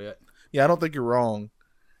a little bit. Yeah, I don't think you're wrong.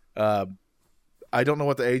 I don't know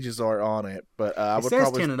what the ages are on it, but I would says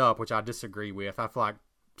probably 10 and up, which I disagree with. I feel like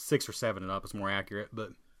 6 or 7 and up is more accurate, but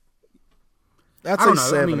I'd I don't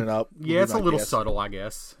say know. 7 and up. Yeah, it's a little subtle, I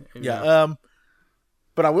guess. Yeah.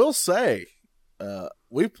 But I will say,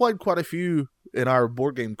 we've played quite a few in our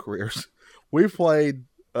board game careers. We've played.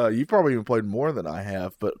 You probably even played more than I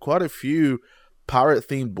have, but quite a few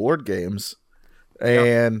pirate-themed board games,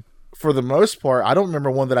 and for the most part, I don't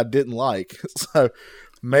remember one that I didn't like. So.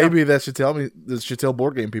 Maybe that should tell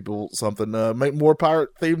board game people something. Make more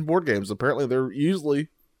pirate-themed board games. Apparently, they're usually,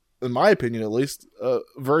 in my opinion at least,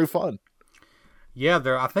 very fun. Yeah,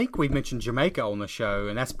 I think we mentioned Jamaica on the show,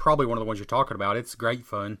 and that's probably one of the ones you're talking about. It's great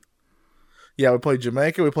fun. Yeah, we played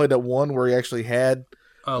Jamaica. We played that one where he actually had...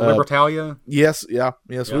 Libertalia? Yes.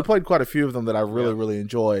 We played quite a few of them that I really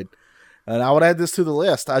enjoyed. And I would add this to the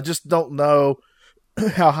list. I just don't know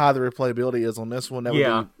how high the replayability is on this one. That would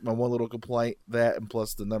be my one little complaint, that and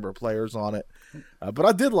plus the number of players on it. But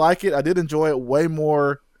I did like it. I did enjoy it way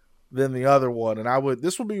more than the other one. And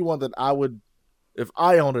this would be one that I would, if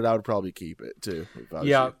I owned it, I would probably keep it too.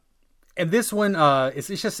 And this one,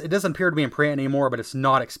 it doesn't appear to be in print anymore, but it's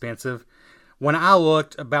not expensive. When I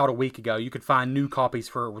looked about a week ago, you could find new copies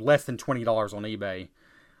for less than $20 on eBay.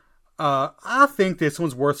 I think this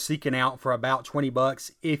one's worth seeking out for about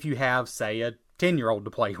 $20 if you have, say, a 10-year-old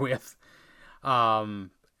to play with. I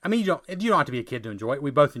mean, you don't have to be a kid to enjoy it.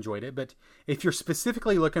 We both enjoyed it, but if you're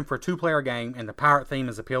specifically looking for a 2-player game and the pirate theme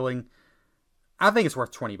is appealing, I think it's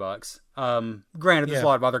worth $20. Granted, there's a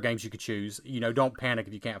lot of other games you could choose. Don't panic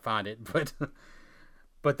if you can't find it,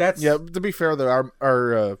 but that's... Yeah, to be fair, though,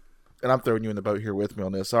 our and I'm throwing you in the boat here with me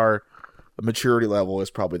on this, our maturity level is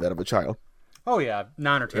probably that of a child. Oh, yeah,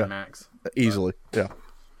 9 or 10 max. Easily, yeah.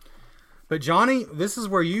 But, Johnny, this is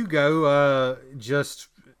where you go just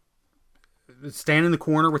stand in the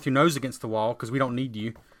corner with your nose against the wall because we don't need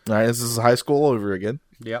you. All right, this is high school over again.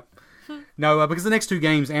 Yep. No, because the next 2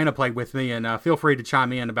 games Anna played with me, and feel free to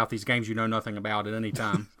chime in about these games you know nothing about at any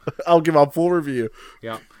time. I'll give a full review.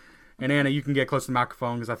 Yep. And Anna, you can get close to the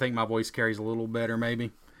microphone because I think my voice carries a little better, maybe.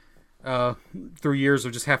 Through years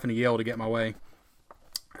of just having to yell to get my way.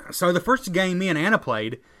 So the first game me and Anna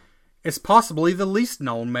played is possibly the least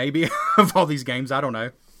known, maybe, of all these games. I don't know.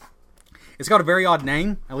 It's got a very odd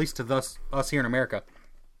name, at least to us here in America.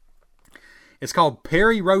 It's called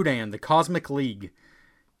Perry Rhodan, the Cosmic League.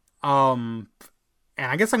 And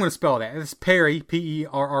I guess I'm going to spell that. It's Perry,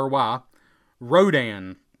 P-E-R-R-Y,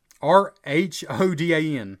 Rhodan,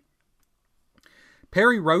 R-H-O-D-A-N.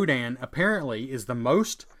 Perry Rhodan apparently is the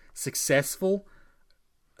most successful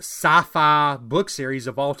sci-fi book series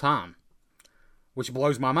of all time, which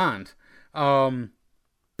blows my mind.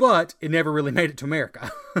 But it never really made it to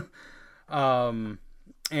America. And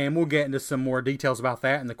we'll get into some more details about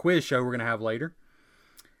that in the quiz show we're going to have later.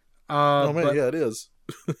 Yeah, it is.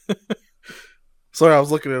 Sorry, I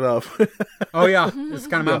was looking it up. Oh, yeah. It's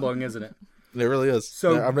kind of mind-blowing, isn't it? It really is.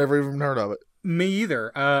 So I've never even heard of it. Me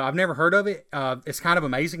either. I've never heard of it. It's kind of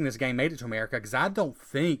amazing this game made it to America because I don't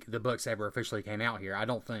think the books ever officially came out here. I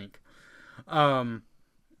don't think.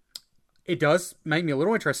 It does make me a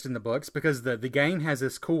little interested in the books because the game has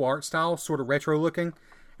this cool art style, sort of retro looking,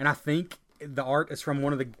 and I think the art is from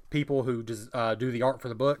one of the people who does, do the art for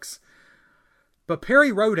the books. But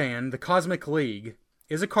Perry Rhodan, the Cosmic League,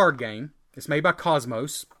 is a card game. It's made by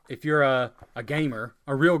Cosmos. If you're a gamer,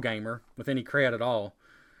 a real gamer with any cred at all,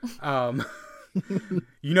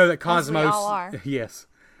 you know that Cosmos. As we all are. Yes,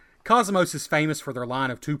 Cosmos is famous for their line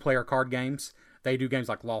of 2-player card games. They do games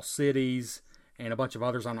like Lost Cities and a bunch of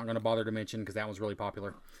others I'm not going to bother to mention because that was really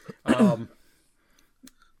popular. And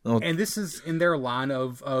this is in their line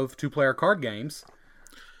of 2-player card games.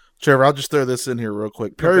 Trevor, I'll just throw this in here real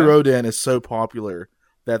quick. Perry Rhodan is so popular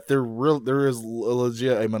that there is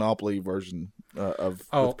legit a Monopoly version of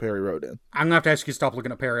Perry Rhodan. I'm going to have to ask you to stop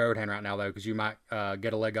looking at Perry Rhodan right now, though, because you might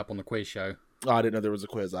get a leg up on the quiz show. Oh, I didn't know there was a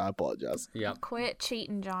quiz. I apologize. Yeah. Quit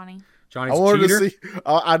cheating, Johnny. Johnny's a cheater. To see.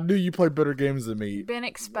 I knew you played better games than me. Been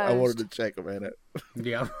exposed. I wanted to check a minute.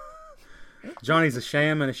 Yeah. Johnny's a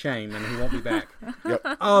sham and a shame, and he won't be back. Yep.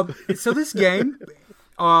 So this game,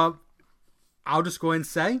 I'll just go ahead and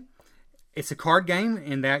say, it's a card game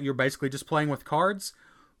in that you're basically just playing with cards,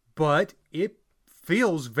 but it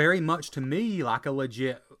feels very much to me like a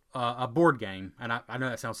legit a board game. And I know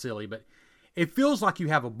that sounds silly, but it feels like you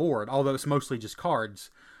have a board, although it's mostly just cards,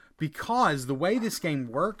 because the way this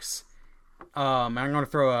game works, I'm going to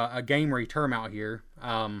throw a gamery term out here.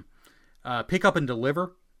 Pick up and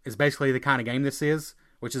deliver is basically the kind of game this is,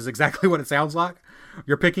 which is exactly what it sounds like.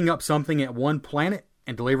 You're picking up something at one planet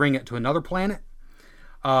and delivering it to another planet.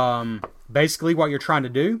 Basically what you're trying to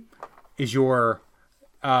do is you're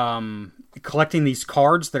collecting these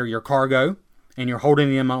cards that are your cargo, and you're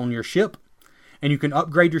holding them on your ship, and you can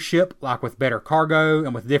upgrade your ship like with better cargo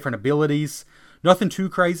and with different abilities. Nothing too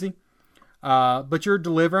crazy, but you're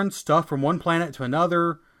delivering stuff from one planet to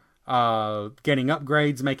another, getting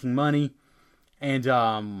upgrades, making money. And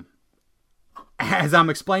as I'm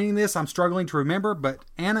explaining this, I'm struggling to remember, but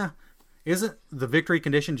Anna, isn't the victory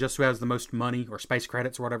condition just who has the most money or space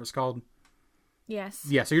credits or whatever it's called? Yes.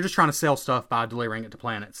 Yeah, so you're just trying to sell stuff by delivering it to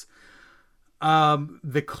planets.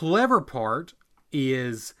 The clever part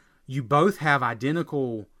is you both have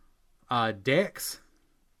identical decks,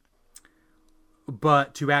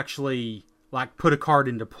 but to actually like put a card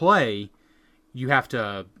into play, you have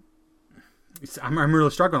to... I'm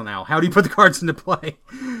really struggling now. How do you put the cards into play?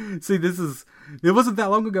 See, it wasn't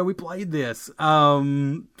that long ago we played this.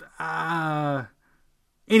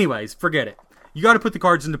 Anyways, forget it. You got to put the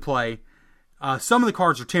cards into play. Some of the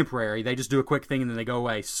cards are temporary. They just do a quick thing and then they go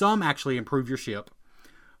away. Some actually improve your ship.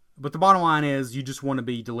 But the bottom line is you just want to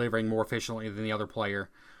be delivering more efficiently than the other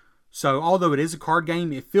player. So although it is a card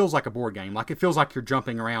game, it feels like a board game. Like it feels like you're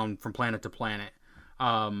jumping around from planet to planet.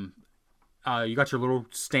 You got your little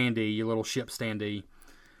standee, your little ship standee.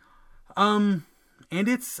 And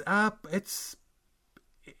it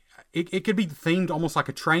could be themed almost like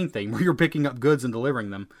a train theme where you're picking up goods and delivering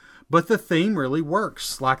them. But the theme really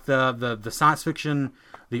works. Like the science fiction,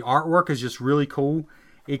 the artwork is just really cool.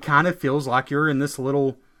 It kind of feels like you're in this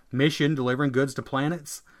little mission delivering goods to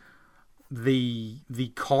planets.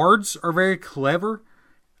 The cards are very clever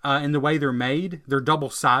in the way they're made. They're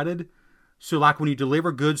double-sided. So like when you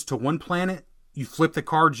deliver goods to one planet, you flip the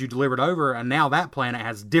cards you delivered over, and now that planet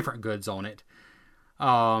has different goods on it.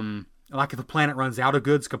 Like if a planet runs out of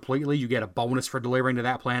goods completely, you get a bonus for delivering to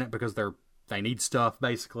that planet because they need stuff,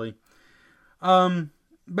 basically.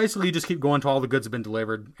 Basically, you just keep going until all the goods have been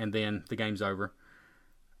delivered, and then the game's over.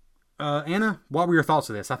 Anna, what were your thoughts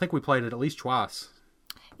of this? I think we played it at least twice.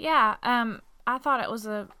 Yeah, I thought it was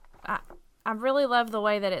I really love the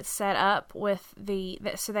way that it's set up with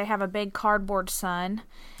so they have a big cardboard sun,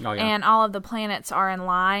 and all of the planets are in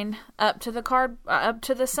line up to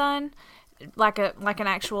the sun, like an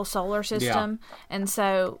actual solar system, and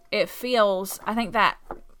so it feels. I think that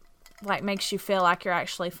like makes you feel like you're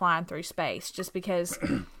actually flying through space, just because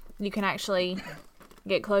you can actually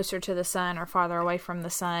get closer to the sun or farther away from the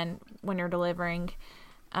sun when you're delivering.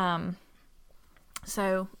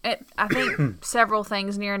 So I think several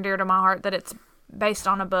things near and dear to my heart, that it's based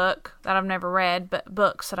on a book that I've never read, but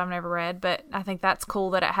I think that's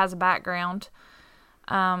cool that it has a background.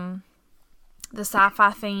 The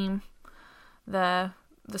sci-fi theme, the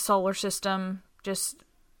solar system, just,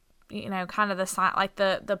 kind of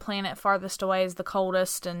the planet farthest away is the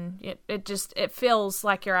coldest, and it feels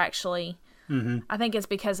like you're actually. Mm-hmm. I think it's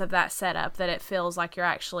because of that setup that it feels like you're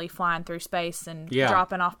actually flying through space and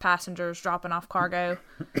dropping off passengers, dropping off cargo.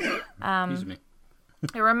 Excuse me.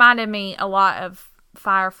 It reminded me a lot of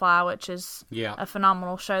Firefly, which is a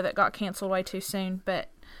phenomenal show that got canceled way too soon. But,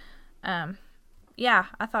 I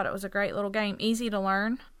thought it was a great little game. Easy to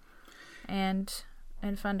learn and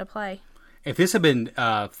fun to play. If this had been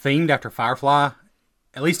themed after Firefly,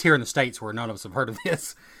 at least here in the States where none of us have heard of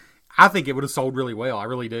this, I think it would have sold really well. I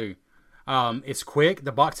really do. It's quick.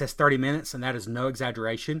 The box has 30 minutes, and that is no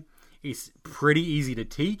exaggeration. It's pretty easy to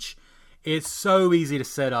teach. It's so easy to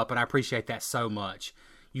set up, and I appreciate that so much.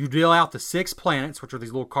 You deal out the 6 planets, which are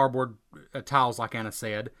these little cardboard tiles, like Anna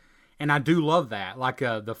said, and I do love that. Like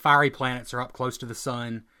the fiery planets are up close to the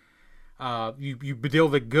sun. You deal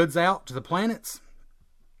the goods out to the planets.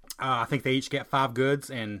 I think they each get 5 goods,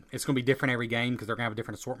 and it's going to be different every game because they're going to have a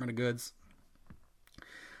different assortment of goods.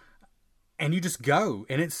 And you just go,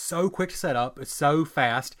 and it's so quick to set up. It's so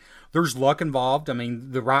fast. There's luck involved. I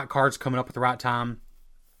mean, the right cards coming up at the right time.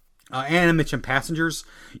 And I mentioned passengers.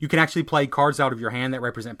 You can actually play cards out of your hand that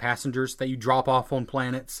represent passengers that you drop off on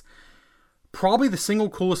planets. Probably the single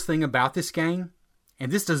coolest thing about this game,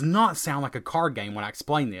 and this does not sound like a card game when I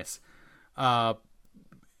explain this, but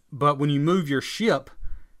when you move your ship,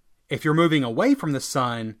 if you're moving away from the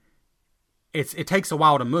sun, it takes a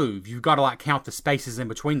while to move. You've got to count the spaces in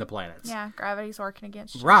between the planets. Yeah, gravity's working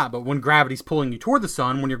against you. Right, but when gravity's pulling you toward the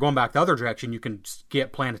sun, when you're going back the other direction, you can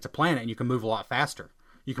get planet to planet and you can move a lot faster.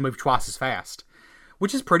 You can move twice as fast,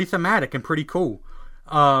 which is pretty thematic and pretty cool.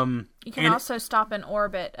 You can also stop in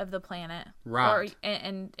orbit of the planet. Right.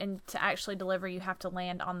 And to actually deliver, you have to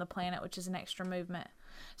land on the planet, which is an extra movement.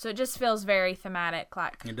 So it just feels very thematic.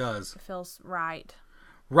 It does. It feels right.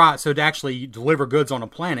 Right, so to actually deliver goods on a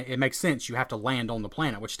planet, it makes sense. You have to land on the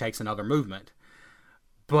planet, which takes another movement.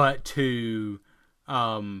 But you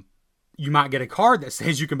might get a card that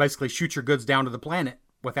says you can basically shoot your goods down to the planet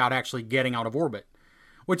without actually getting out of orbit,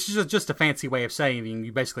 which is just a fancy way of saying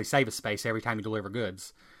you basically save a space every time you deliver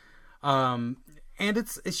goods. And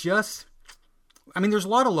it's just, there's a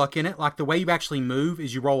lot of luck in it. Like the way you actually move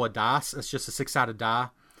is you roll a dice. It's just a 6-sided die.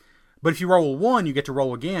 But if you roll a 1, you get to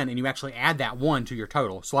roll again, and you actually add that 1 to your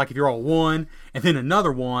total. So like if you roll a 1, and then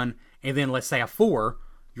another 1, and then let's say a 4,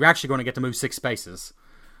 you're actually going to get to move 6 spaces.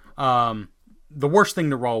 The worst thing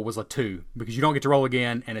to roll was a 2, because you don't get to roll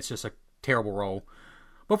again, and it's just a terrible roll.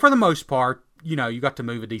 But for the most part, you got to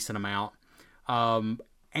move a decent amount.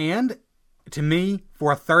 And to me,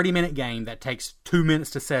 for a 30-minute game that takes 2 minutes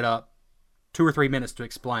to set up, 2 or 3 minutes to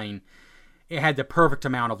explain, it had the perfect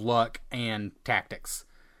amount of luck and tactics.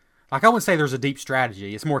 I wouldn't say there's a deep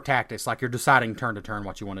strategy. It's more tactics, like you're deciding turn to turn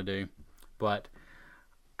what you want to do. But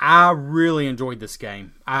I really enjoyed this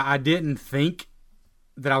game. I didn't think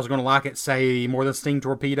that I was going to like it, say, more than Steam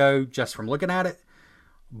Torpedo, just from looking at it.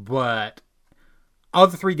 But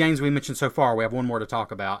of the 3 games we mentioned so far, we have one more to talk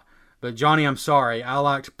about. But Johnny, I'm sorry, I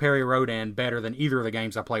liked Perry Rodan better than either of the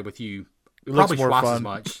games I played with you. It Probably looks more twice fun. as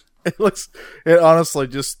much. It honestly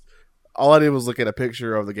just, all I did was look at a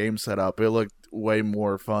picture of the game setup. It looked way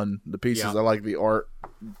more fun. The pieces, I like the art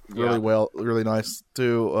really nice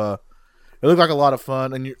too. It looked like a lot of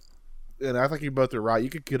fun, and I think you both are right. You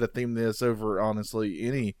could have themed this over honestly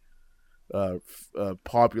any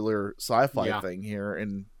popular sci-fi thing here,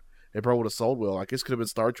 and it probably would have sold well. Like this could have been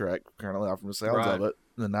Star Trek, kind of from the sounds of it,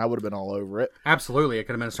 and I would have been all over it. Absolutely, it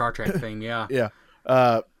could have been a Star Trek thing. Yeah, yeah.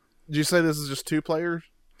 Did you say this is just 2 players?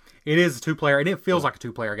 It is a 2-player, and it feels like a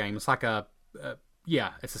 2-player game. It's like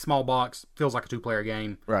it's a small box. Feels like a 2-player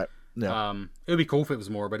game. Right. Yeah. It would be cool if it was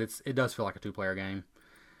more, but it does feel like a 2-player game.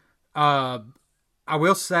 I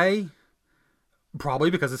will say, probably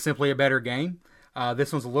because it's simply a better game.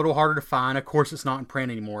 This one's a little harder to find. Of course, it's not in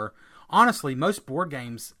print anymore. Honestly, most board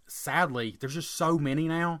games, sadly, there's just so many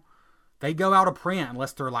now. They go out of print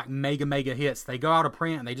unless they're like mega hits. They go out of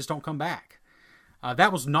print and they just don't come back.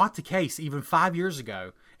 That was not the case even 5 years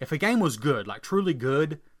ago. If a game was good, like truly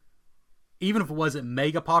good, even if it wasn't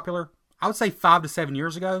mega popular, I would say 5 to 7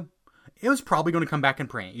 years ago, it was probably going to come back in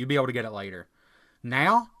print. You'd be able to get it later.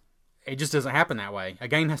 Now, it just doesn't happen that way. A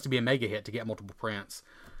game has to be a mega hit to get multiple prints.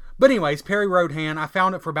 But anyways, Perry Rodan, I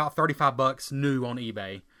found it for about $35 new on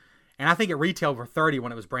eBay. And I think it retailed for $30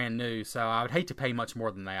 when it was brand new, so I would hate to pay much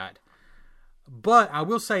more than that. But I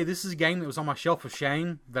will say this is a game that was on my shelf of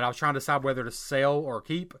shame that I was trying to decide whether to sell or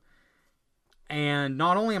keep. And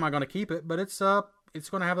not only am I going to keep it, but it's going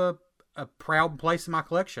to have a proud place in my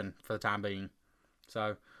collection for the time being.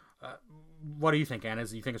 So, what do you think, Anna?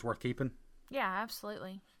 Do you think it's worth keeping? Yeah,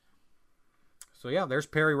 absolutely. So yeah, there's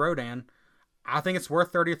Perry Rodan. I think it's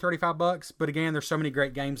worth $30 or $35. But again, there's so many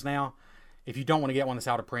great games now. If you don't want to get one that's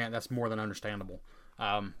out of print, that's more than understandable.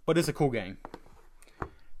 But it's a cool game.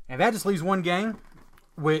 And that just leaves one game,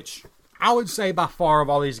 which I would say by far of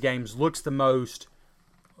all these games looks the most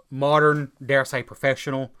modern, dare I say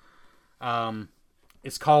professional.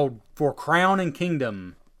 It's called For Crown and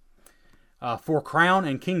Kingdom. For Crown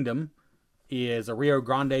and Kingdom is a Rio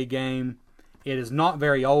Grande game. It is not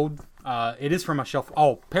very old. It is from my shelf.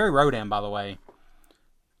 Oh, Perry Rodan, by the way,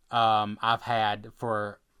 I've had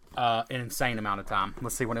for an insane amount of time.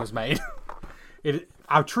 Let's see when it was made.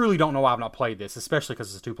 I truly don't know why I've not played this, especially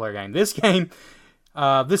because it's a 2-player game. This game,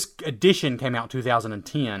 this edition came out in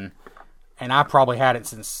 2010, and I probably had it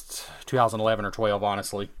since 2011 or 12,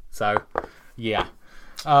 honestly. So, yeah.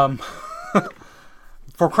 For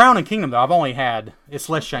Crown and Kingdom, though, I've only had, it's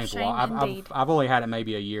less shameful. I've only had it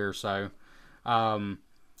maybe a year or so.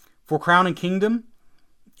 For Crown and Kingdom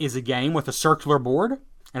is a game with a circular board,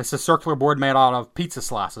 and it's a circular board made out of pizza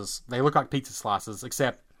slices. They look like pizza slices,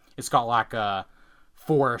 except it's got like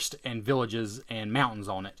forest and villages and mountains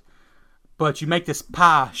on it. But you make this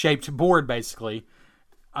pie-shaped board, basically,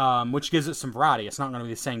 which gives it some variety. It's not going to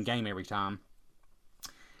be the same game every time.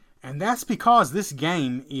 And that's because this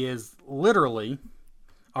game is literally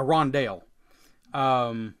a rondelle.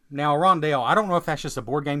 Now, a rondelle, I don't know if that's just a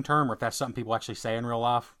board game term or if that's something people actually say in real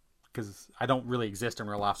life, because I don't really exist in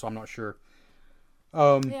real life, so I'm not sure.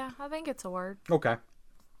 Yeah, I think it's a word. Okay.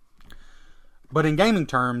 But in gaming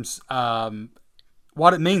terms,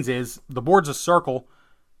 what it means is the board's a circle,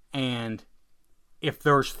 and if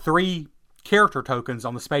there's 3 character tokens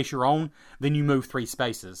on the space you're on, then you move 3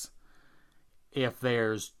 spaces. If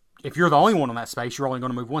you're the only one on that space, you're only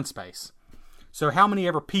going to move 1 space. So how many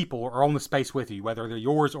ever people are on the space with you, whether they're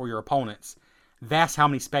yours or your opponents, that's how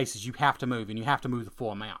many spaces you have to move, and you have to move the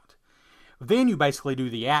full amount. Then you basically do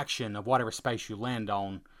the action of whatever space you land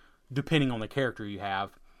on, depending on the character you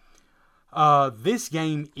have. This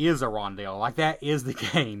game is a rondelle. Like, that is the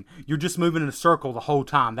game. You're just moving in a circle the whole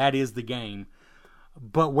time. That is the game.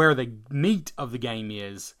 But where the meat of the game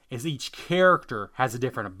is each character has a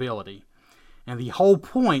different ability. And the whole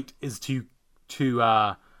point is to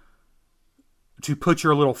put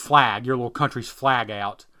your little flag, your little country's flag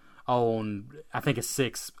out on, I think it's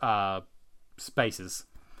 6 spaces.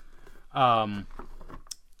 And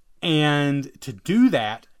to do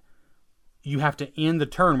that, you have to end the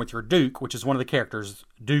turn with your Duke, which is one of the characters,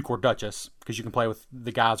 Duke or Duchess, because you can play with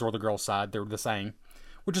the guys or the girls' side. They're the same,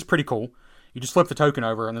 which is pretty cool. You just flip the token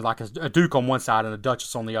over, and there's like a Duke on one side and a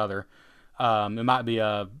Duchess on the other. It might be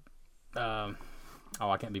I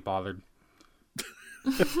can't be bothered.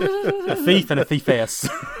 A thief and a thiefess.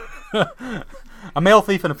 A male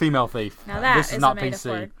thief and a female thief. Now that this is not a PC.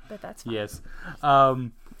 word, but that's fine. Yes.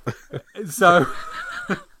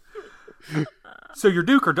 So your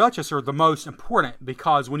Duke or Duchess are the most important,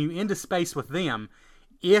 because when you end a space with them,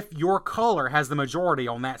 if your color has the majority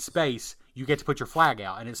on that space, you get to put your flag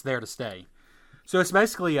out, and it's there to stay. So it's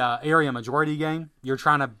basically an area majority game. You're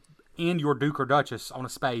trying to end your Duke or Duchess on a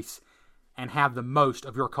space and have the most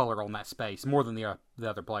of your color on that space, more than the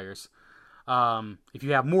other players. If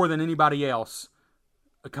you have more than anybody else,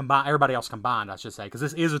 everybody else combined, I should say, because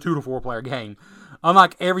this is a 2 to 4 player game.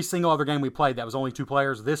 Unlike every single other game we played that was only 2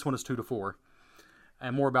 players, this one is 2 to 4.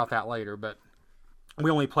 And more about that later, but we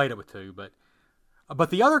only played it with 2. But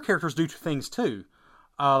the other characters do things too.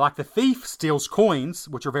 Like the thief steals coins,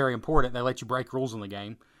 which are very important. They let you break rules in the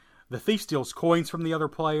game. The thief steals coins from the other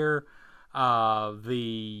player.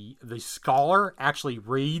 The scholar actually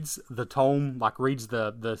reads the tome, like reads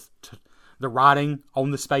the writing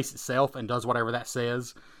on the space itself and does whatever that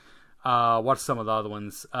says. What's some of the other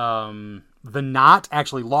ones? The knight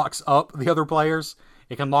actually locks up the other players.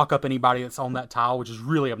 It can lock up anybody that's on that tile, which is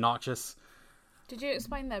really obnoxious. Did you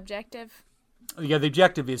explain the objective? Yeah, the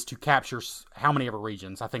objective is to capture how many ever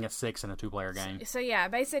regions? I think it's 6 in a 2-player game. So yeah,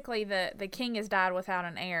 basically the king has died without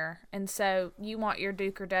an heir, and so you want your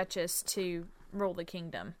duke or duchess to rule the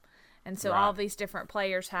kingdom. And so all these different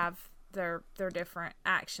players have their different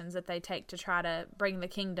actions that they take to try to bring the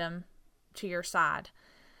kingdom to your side.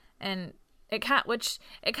 And it kind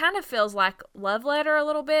of feels like Love Letter a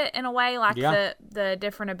little bit in a way, like the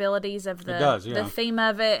different abilities of the theme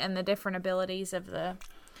of it and the different abilities of the.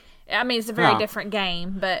 I mean, it's a very different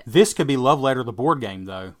game, but this could be Love Letter, the board game,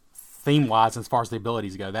 though, theme-wise, as far as the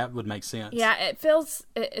abilities go. That would make sense. Yeah,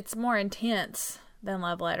 it's more intense than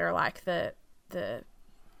Love Letter. Like the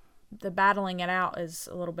battling it out is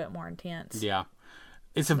a little bit more intense. Yeah,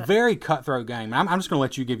 it's a very cutthroat game. I'm just going to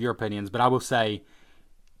let you give your opinions, but I will say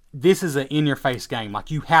this is an in-your-face game.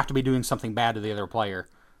 Like, you have to be doing something bad to the other player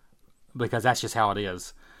because that's just how it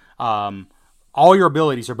is. All your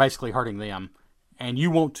abilities are basically hurting them. And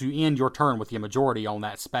you want to end your turn with the majority on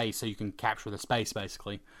that space so you can capture the space,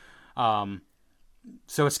 basically. So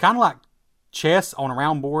it's kind of like chess on a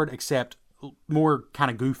round board, except more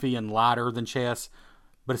kind of goofy and lighter than chess.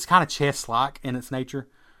 But it's kind of chess-like in its nature.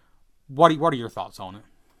 What are your thoughts on it?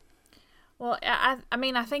 Well, I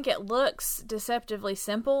mean, I think it looks deceptively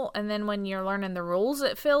simple. And then when you're learning the rules,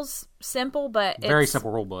 it feels simple. But Very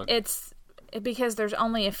simple rule book. It's because there's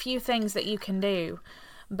only a few things that you can do.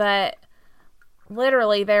 But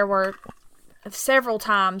literally, there were several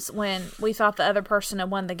times when we thought the other person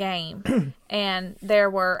had won the game, and there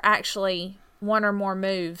were actually one or more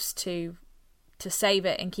moves to save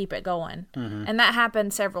it and keep it going. Mm-hmm. And that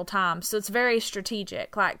happened several times. So it's very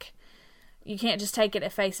strategic. Like, you can't just take it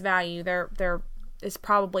at face value. There is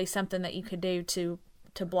probably something that you could do to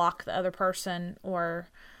block the other person, or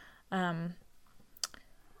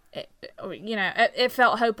it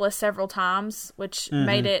felt hopeless several times, which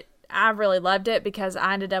made it. I really loved it because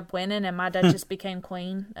I ended up winning and my duchess became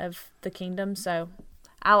queen of the kingdom. So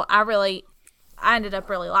I ended up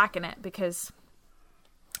really liking it because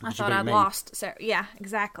I thought I'd lost. So yeah,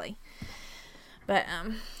 exactly. But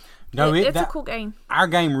it's a cool game. Our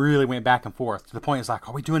game really went back and forth to the point it's like,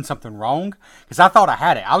 are we doing something wrong? Because I thought I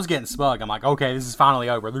had it. I was getting smug. I'm like, okay, this is finally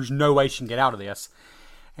over. There's no way she can get out of this.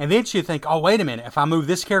 And then she'd think, oh, wait a minute. If I move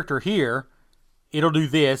this character here, it'll do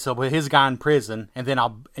this. It'll put his guy in prison, and then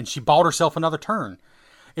and she bought herself another turn.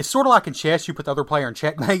 It's sort of like in chess, you put the other player in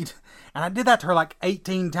checkmate, and I did that to her like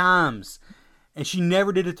 18 times, and she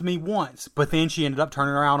never did it to me once. But then she ended up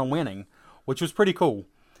turning around and winning, which was pretty cool.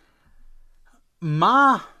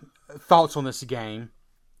 My thoughts on this game: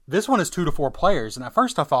 this one is 2 to 4 players, and at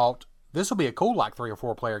first I thought this will be a cool like 3 or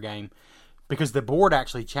 4 player game because the board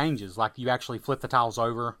actually changes. Like, you actually flip the tiles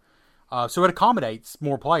over, so it accommodates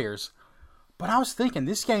more players. But I was thinking,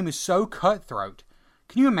 this game is so cutthroat.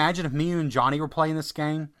 Can you imagine if me and Johnny were playing this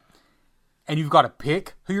game and you've got to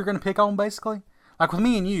pick who you're going to pick on, basically? Like with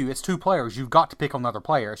me and you, it's 2 players. You've got to pick on another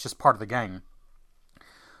player. It's just part of the game.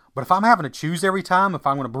 But if I'm having to choose every time if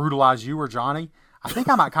I'm going to brutalize you or Johnny, I think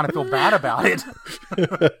I might kind of feel bad about it.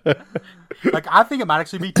 Like, I think it might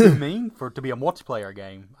actually be too mean for it to be a multiplayer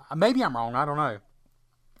game. Maybe I'm wrong. I don't know.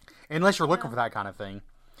 Unless you're looking for that kind of thing.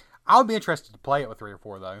 I would be interested to play it with 3 or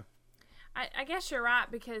 4, though. I guess you're right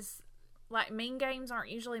because, like, mean games aren't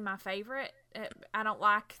usually my favorite. I don't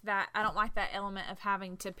like that. I don't like that element of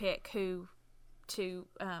having to pick who to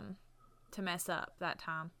mess up that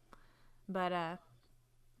time. But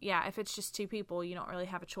yeah, if it's just 2 people, you don't really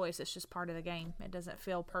have a choice. It's just part of the game. It doesn't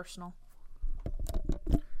feel personal.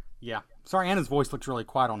 Yeah. Sorry, Anna's voice looks really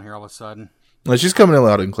quiet on here all of a sudden. No, she's coming in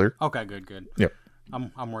loud and clear. Okay, good. Yep.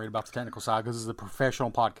 I'm worried about the technical side because this is a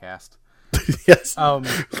professional podcast. Yes.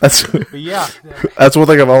 But yeah. That's one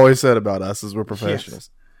thing I've always said about us is we're professionals.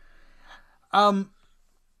 Yes.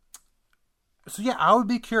 So yeah, I would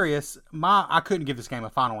be curious. I couldn't give this game a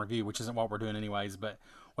final review, which isn't what we're doing anyways, but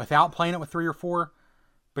without playing it with 3 or 4,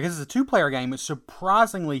 because it's a 2-player game, it's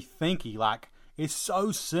surprisingly thinky. Like, it's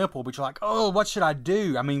so simple, but you're like, oh, what should I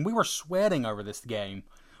do? I mean, we were sweating over this game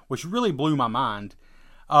which really blew my mind.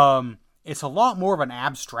 It's a lot more of an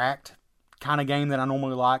abstract kind of game than I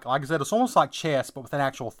normally like. Like I said, it's almost like chess, but with an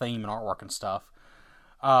actual theme and artwork and stuff.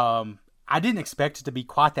 I didn't expect it to be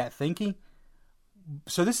quite that thinky.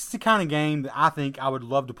 So this is the kind of game that I think I would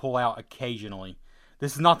love to pull out occasionally.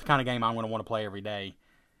 This is not the kind of game I'm going to want to play every day,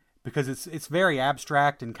 because it's very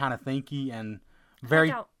abstract and kind of thinky and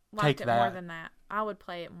very I liked it more than that. I would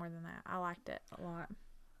play it more than that. I liked it a lot.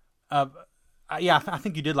 Yeah, I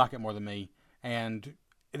think you did like it more than me, and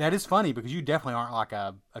that is funny because you definitely aren't like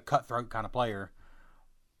a cutthroat kind of player.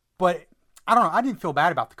 But I don't know. I didn't feel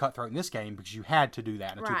bad about the cutthroat in this game because you had to do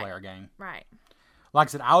that in a two-player game. Right. Like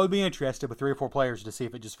I said, I would be interested with 3 or 4 players to see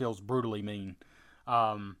if it just feels brutally mean.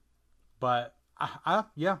 But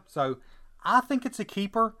yeah, so I think it's a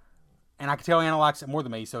keeper, and I can tell Anna likes it more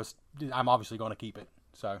than me, so I'm obviously going to keep it.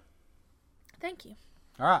 So, thank you.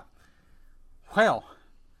 All right. Well,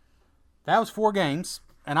 that was 4 games,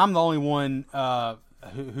 and I'm the only one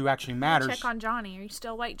who actually matters. Check on Johnny. Are you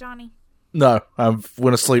still awake, Johnny? No, I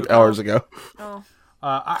went to sleep hours ago. Oh.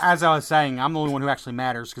 As I was saying, I'm the only one who actually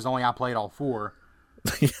matters because only I played all 4.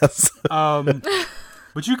 Yes.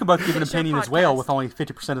 But you can both give an opinion as well with only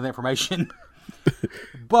 50% of the information.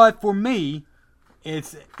 But for me,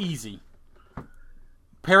 it's easy.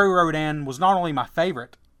 Perry Rodan was not only my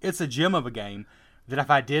favorite, it's a gem of a game that if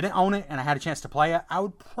I didn't own it and I had a chance to play it, I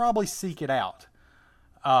would probably seek it out.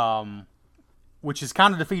 Which is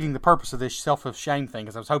kind of defeating the purpose of this self-of shame thing,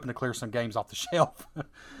 because I was hoping to clear some games off the shelf.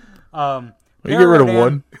 You get rid of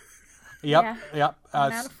one. Yep. 1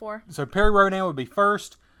 out of 4. So Perry Rodan would be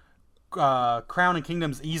first. Crown and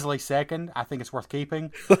Kingdom's easily second. I think it's worth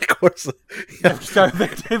keeping. Of course. Yeah. So,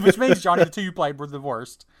 which means, Johnny, the 2 you played were the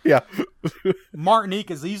worst. Yeah.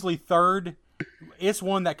 Martinique is easily third. It's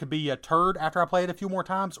one that could be a turd after I play it a few more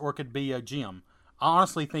times, or it could be a gem. I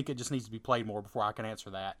honestly think it just needs to be played more before I can answer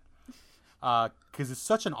that. Because it's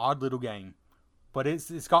such an odd little game. But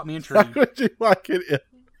it's got me intrigued. How would you like it?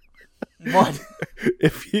 What?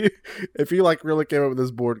 If you like really came up with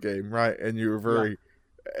this board game, right, and you were very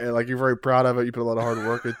you're very proud of it, you put a lot of hard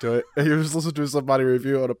work into it, and you just listen to somebody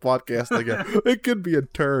review on a podcast and go, it could be a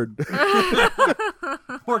turd.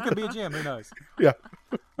 Or it could be a gem, who knows? Yeah.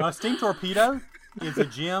 Steam Torpedo is a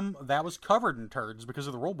gem that was covered in turds because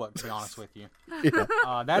of the rulebook, to be honest with you.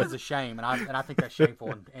 Yeah. That is a shame, and I think that's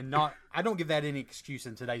shameful, and I don't give that any excuse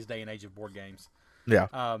in today's day and age of board games.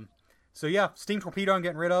 Yeah. So yeah, Steam Torpedo I'm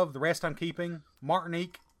getting rid of. The rest I'm keeping.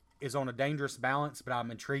 Martinique is on a dangerous balance, but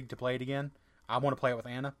I'm intrigued to play it again. I want to play it with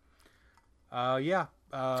Anna. Perry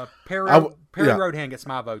Rodan gets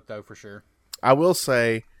my vote, though, for sure. I will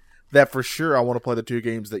say that for sure I want to play the 2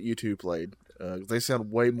 games that you 2 played. They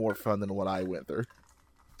sound way more fun than what I went through.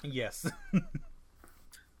 Yes.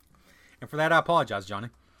 And for that, I apologize, Johnny.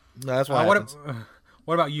 No, that's what happens.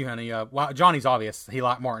 What about you, honey? Well, Johnny's obvious. He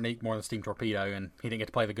liked Martinique more than Steam Torpedo, and he didn't get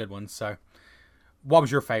to play the good ones. So, what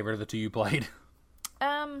was your favorite of the 2 you played?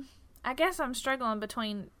 I guess I'm struggling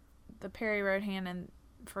between the Perry Rodan and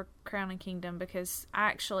for Crown and Kingdom, because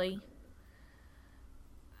I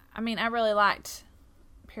really liked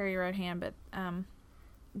Perry Rodan, but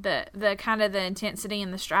the kind of the intensity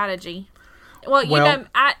and the strategy. Well,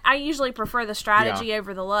 I usually prefer the strategy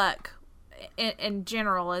over the luck in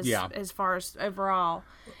general as far as overall.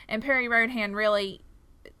 And Perry Rodan really,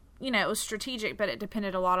 it was strategic, but it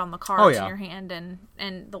depended a lot on the cards in your hand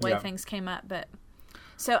and the way things came up. But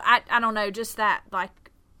so I don't know, just that, like,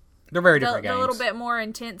 they're very different games. The little bit more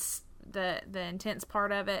intense, the intense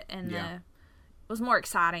part of it, and it was more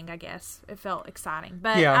exciting, I guess. It felt exciting.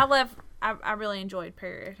 But I really enjoyed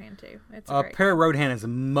Perry Rodan too. It's a great Perry Rodan is a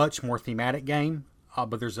much more thematic game,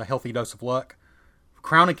 but there's a healthy dose of luck.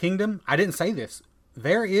 Crown and Kingdom, I didn't say this.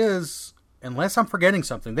 There is, unless I'm forgetting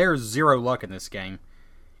something, there is 0 luck in this game.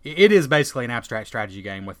 It is basically an abstract strategy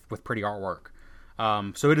game with pretty artwork.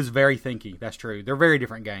 So it is very thinky. That's true. They're very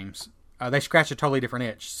different games. They scratch a totally different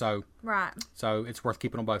itch, so it's worth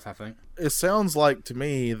keeping them both, I think. It sounds like to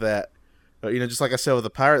me that, just like I said with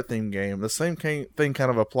the pirate theme game, the same thing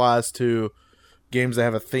kind of applies to games that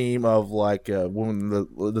have a theme of like when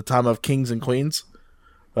the time of kings and queens,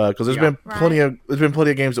 because there's been plenty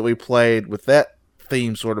of games that we played with that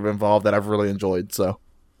theme sort of involved that I've really enjoyed. So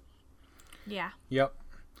yep.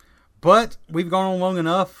 But we've gone on long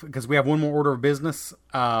enough because we have one more order of business.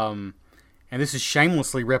 And this is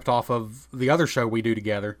shamelessly ripped off of the other show we do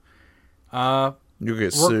together. You'll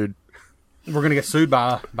get sued. We're going to get sued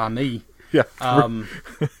by me. Yeah.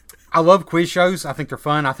 I love quiz shows. I think they're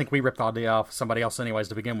fun. I think we ripped the idea off somebody else anyways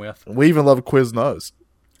to begin with. We even love Quiznos.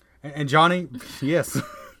 And Johnny, yes.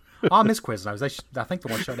 I miss Quiznos. I think the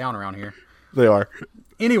one shut down around here. They are.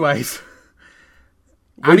 Anyways,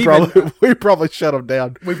 We probably shut them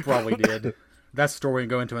down. We probably did. That's a story we can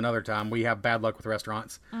go into another time. We have bad luck with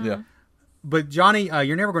restaurants. Yeah. But Johnny,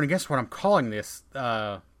 you're never going to guess what I'm calling this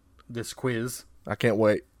this quiz. I can't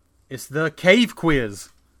wait. It's the cave quiz.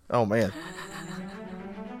 Oh, man.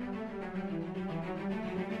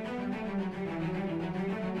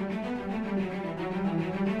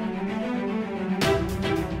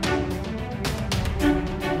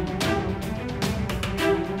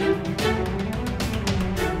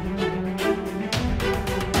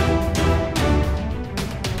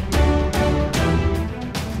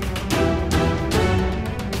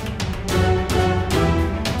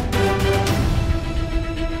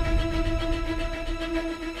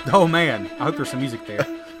 Oh, man. I hope there's some music there.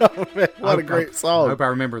 Oh, man, what a great song. I hope I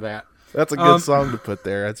remember that. That's a good song to put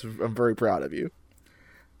there. I'm very proud of you.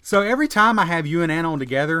 So every time I have you and Anna on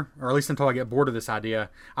together, or at least until I get bored of this idea,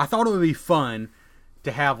 I thought it would be fun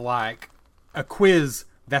to have like a quiz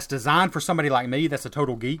that's designed for somebody like me that's a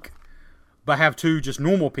total geek, but have two just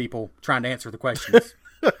normal people trying to answer the questions.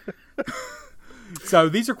 So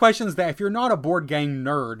these are questions that if you're not a board game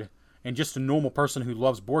nerd and just a normal person who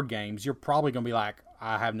loves board games, you're probably going to be like,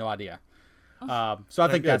 I have no idea. So I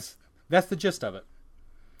think that's the gist of it.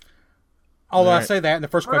 Although I say that, and the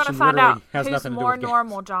first question literally has nothing to do with who's more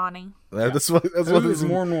normal, Johnny. That's what this is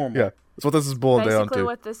more normal. Yeah, that's what this is boiled down to. Basically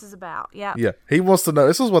what this is about, yeah. Yeah, he wants to know.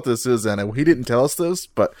 This is what this is, Anna. He didn't tell us this,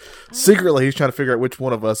 but secretly he's trying to figure out which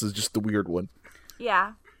one of us is just the weird one.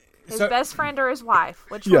 Yeah. His best friend or his wife.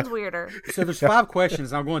 Which one's weirder? So there's 5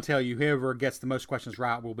 questions, and I'm going to tell you whoever gets the most questions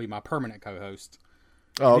right will be my permanent co-host.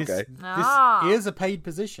 Oh, okay. This is a paid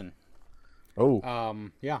position. Oh.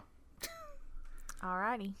 Yeah.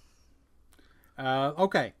 Alrighty.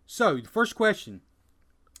 Okay, so the first question.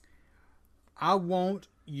 I want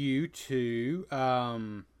you to,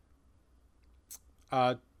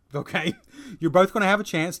 okay, you're both going to have a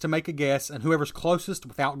chance to make a guess, and whoever's closest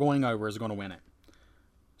without going over is going to win it.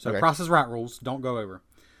 So Price is Right rules, don't go over.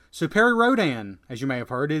 So Perry Rhodan, as you may have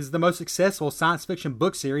heard, is the most successful science fiction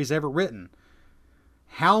book series ever written.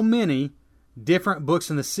 How many different books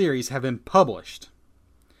in the series have been published?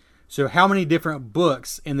 So how many different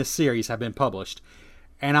books in the series have been published?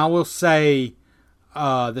 And I will say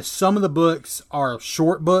that some of the books are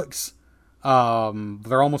short books.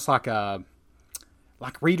 They're almost like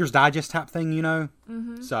Reader's Digest type thing, you know?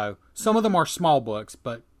 Mm-hmm. So some of them are small books,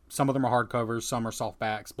 but some of them are hardcovers, some are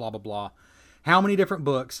softbacks, blah, blah, blah. How many different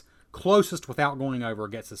books, closest without going over,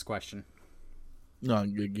 gets this question? Oh,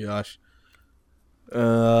 good gosh.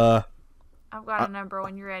 I've got a number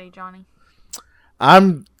when you're ready, Johnny.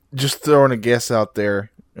 I'm just throwing a guess out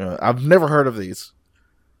there. I've never heard of these.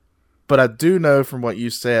 But I do know from what you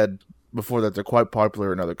said before that they're quite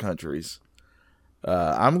popular in other countries.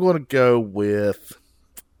 I'm going to go with...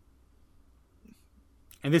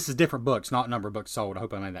 And this is different books, not number of books sold. I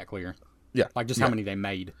hope I made that clear. Yeah. Like just how many they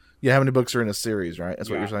made. Yeah, how many books are in a series, right?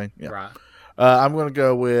 That's what you're saying? Yeah. Right. I'm going to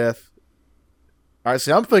go with... All right,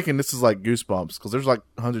 see, I'm thinking this is like Goosebumps, because there's like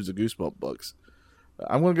hundreds of Goosebumps books.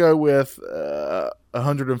 I'm going to go with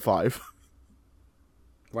 105.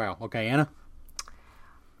 Wow. Okay, Anna?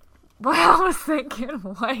 Well, I was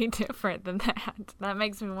thinking way different than that. That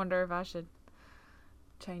makes me wonder if I should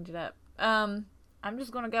change it up. I'm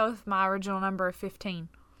just going to go with my original number of 15.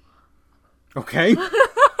 Okay.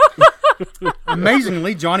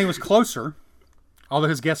 Amazingly, Johnny was closer, although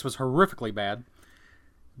his guess was horrifically bad,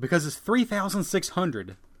 because it's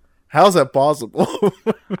 3,600. How's that possible?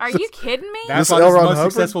 Are you kidding me? That's why it's the most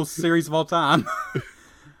successful series of all time.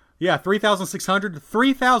 Yeah, 3,600.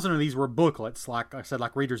 3,000 of these were booklets, like I said,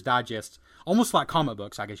 like Reader's Digest, almost like comic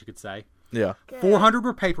books, I guess you could say. Yeah. 400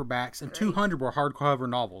 were paperbacks, and 200 were hardcover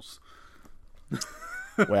novels.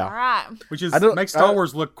 Wow. All right. Which makes Star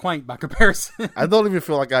Wars look quaint by comparison. I don't even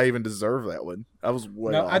feel like I even deserve that one. I was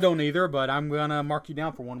way off. I don't either, but I'm going to mark you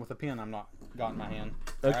down for one with a pen I'm not got in my hand.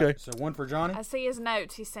 Okay. Right, so one for Johnny. I see his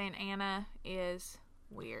notes. He's saying Anna is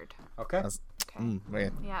weird. Okay. Okay.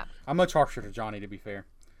 Man. Yeah. I'm much harsher to Johnny, to be fair.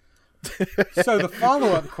 So the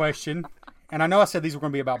follow-up question, and I know I said these were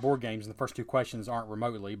going to be about board games, and the first 2 questions aren't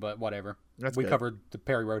remotely, but whatever. We covered the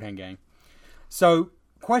Perry Rhodan game. So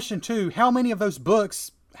question 2, how many of those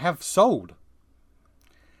books have sold?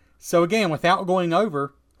 So again, without going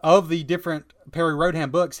over, of the different Perry Rhodan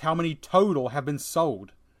books, how many total have been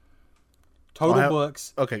sold? Total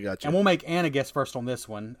books. Okay, gotcha. And we'll make Anna guess first on this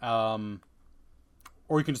one.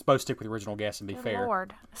 Or you can just both stick with the original guess and be fair.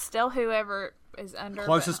 Lord. Still whoever is under.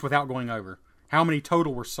 Closest without going over. How many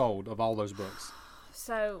total were sold of all those books?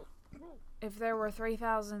 So, if there were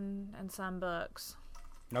 3,000 and some books.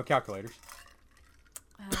 No calculators.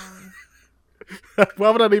 Why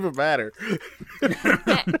would that even matter?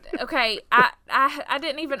 Okay, I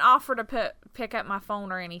didn't even offer to pick up my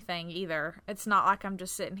phone or anything either. It's not like I'm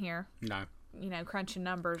just sitting here, No. Crunching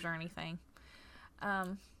numbers or anything.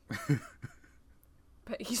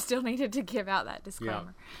 But you still needed to give out that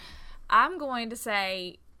disclaimer. Yeah. I'm going to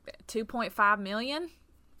say 2.5 million.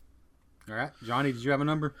 All right. Johnny, did you have a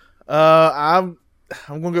number? I'm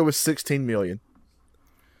gonna go with 16 million.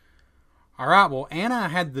 All right. Well, Anna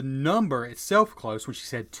had the number itself close when she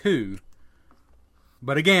said 2.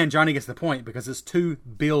 But again, Johnny gets the point because it's 2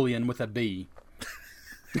 billion with a B.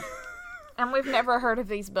 And we've never heard of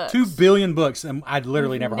these books. 2 billion books, and I'd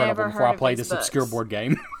literally never heard of them before I played these this obscure board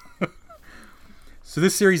game. So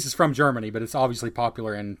this series is from Germany, but it's obviously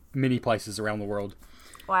popular in many places around the world.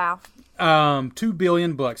 Wow. 2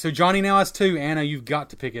 billion books. So Johnny now has 2. Anna, you've got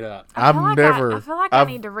to pick it up. I feel like I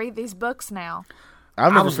need to read these books now.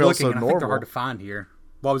 I've I never was felt looking, so and I think normal. they're hard to find here.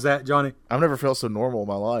 What was that, Johnny? I've never felt so normal in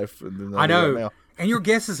my life. And I know. now. And your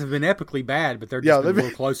guesses have been epically bad, but they're just been a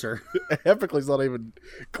little closer. Epically's not even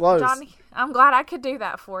close. Johnny, I'm glad I could do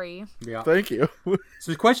that for you. Yeah. Thank you.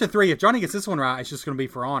 So question 3, if Johnny gets this one right, it's just going to be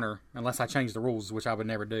for honor, unless I change the rules, which I would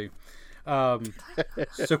never do.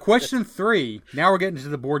 So question 3, now we're getting to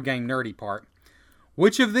the board game nerdy part.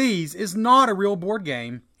 Which of these is not a real board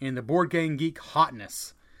game in the Board Game Geek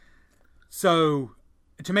hotness? So,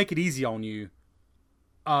 to make it easy on you,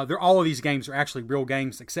 all of these games are actually real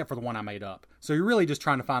games except for the one I made up. So you're really just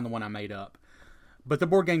trying to find the one I made up. But the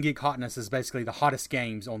Board Game Geek hotness is basically the hottest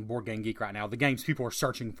games on Board Game Geek right now. The games people are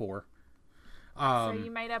searching for. So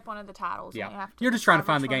you made up one of the titles. Yeah. And you have to You're just trying to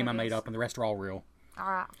decide find the which game I one it made is. up, and the rest are all real. All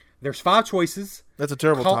right. There's 5 choices. That's a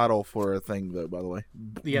terrible title for a thing, though, by the way.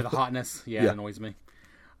 Yeah, the hotness. Yeah, it Yeah. annoys me.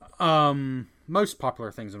 Most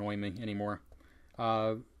popular things annoy me anymore.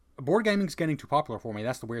 Board gaming's getting too popular for me.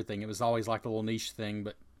 That's the weird thing. It was always like the little niche thing,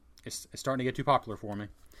 but it's starting to get too popular for me.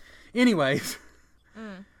 Anyways,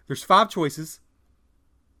 there's 5 choices.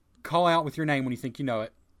 Call out with your name when you think you know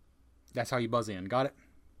it. That's how you buzz in. Got it?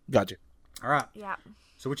 Gotcha. All right. Yeah.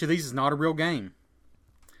 So which of these is not a real game?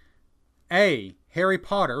 A. Harry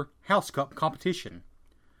Potter House Cup Competition.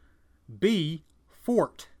 B.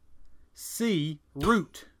 Fort. C.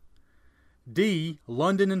 Root. D.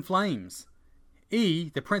 London in Flames.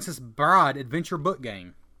 E. The Princess Bride Adventure Book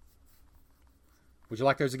Game. Would you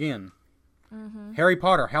like those again? Mm-hmm. Harry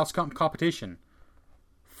Potter House Cup Competition.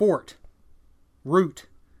 Fort. Root.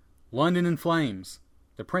 London in Flames.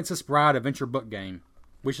 The Princess Bride Adventure Book Game.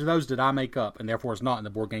 Which of those did I make up and therefore is not in the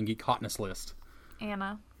Board Game Geek hotness list?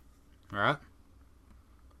 Anna. All right.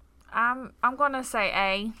 I'm going to say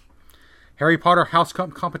A. Harry Potter House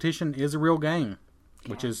Cup Competition is a real game,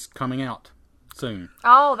 which is coming out soon.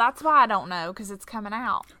 Oh, that's why I don't know, because it's coming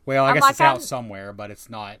out. Well, I I'm guess like, it's out I'm- somewhere, but it's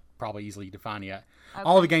not probably easily defined yet. Okay.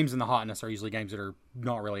 All the games in the hotness are usually games that are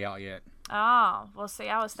not really out yet. Oh, well, see,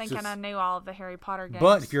 I was thinking Just- I knew all of the Harry Potter games.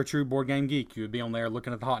 But if you're a true board game geek, you would be on there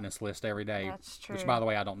looking at the hotness list every day. That's true. Which, by the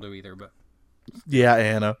way, I don't do either. But Yeah,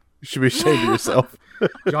 Anna. You should be ashamed of yourself.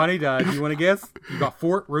 Johnny, do you want to guess? You got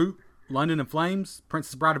Fort, Root, London in Flames,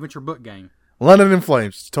 Princess Bride Adventure Book Game. London in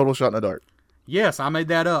Flames. Total shot in the dark. Yes, I made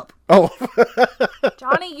that up. Oh.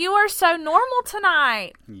 Johnny, you are so normal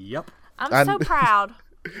tonight. Yep. I'm so proud.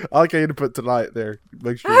 I like how you had to put tonight there.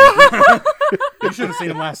 Make sure. You should have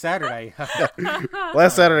seen him last Saturday.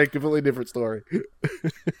 Last Saturday, completely different story.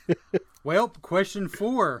 Well, question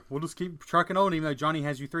 4. We'll just keep trucking on, even though Johnny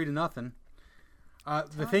has you 3-0.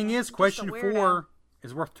 The thing is, question just a weirdo. 4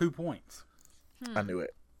 is worth 2 points. I knew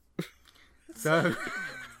it. So,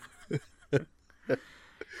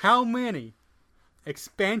 how many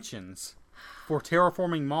expansions for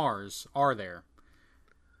Terraforming Mars are there?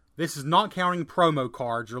 This is not counting promo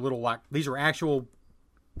cards or these are actual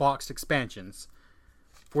boxed expansions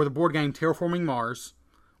for the board game Terraforming Mars,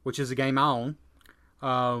 which is a game I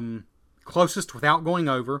own. Closest without going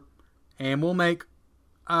over, and we'll make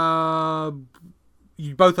both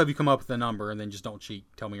of you come up with a number, and then just don't cheat.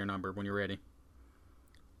 Tell me your number when you're ready.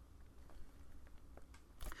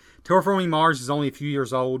 Terraforming Mars is only a few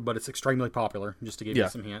years old, but it's extremely popular, just to give you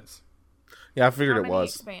some hints. Yeah, I figured How it many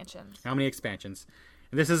was. expansions? How many expansions?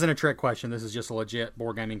 And this isn't a trick question. This is just a legit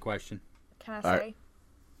board gaming question. Can I All say right.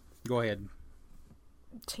 Go ahead.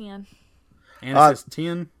 10? Anna says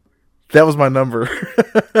 10. That was my number.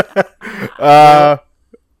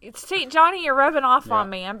 See, Johnny, you're rubbing off on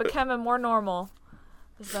me. I'm becoming more normal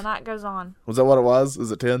as the night goes on. Was that what it was?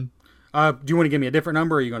 Is it 10? Do you want to give me a different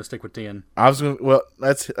number, or are you going to stick with 10? I was going to, well,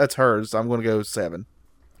 that's hers. I'm going to go 7.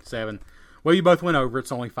 7. Well, you both went over.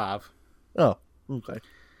 It's only 5. Oh, okay.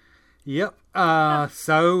 Yep.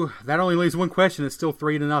 So that only leaves one question. It's still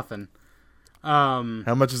 3-0.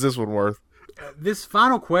 How much is this one worth? This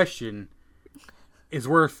final question is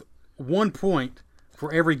worth 1 point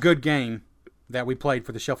for every good game that we played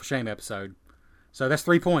for the Shelf of Shame episode. So that's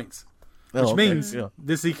 3 points. Which means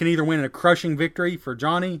this he can either win a crushing victory for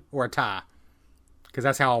Johnny or a tie. Because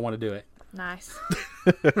that's how I want to do it. Nice.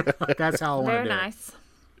 That's how I want to do Very nice. it.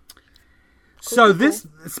 So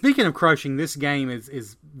speaking of crushing, this game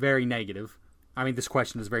is very negative. I mean, this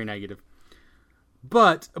question is very negative.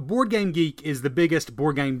 But Board Game Geek is the biggest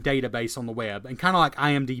board game database on the web. And kind of like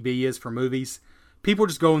IMDb is for movies. People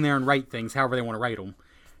just go in there and rate things however they want to rate them.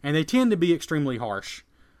 And they tend to be extremely harsh.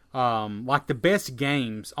 Like the best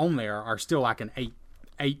games on there are still like an 8,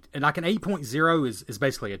 and like an 8.0 is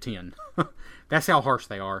basically a 10. That's how harsh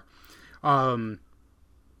they are.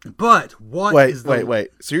 But wait.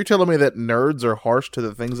 So you're telling me that nerds are harsh to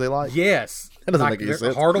the things they like? Yes. That doesn't make any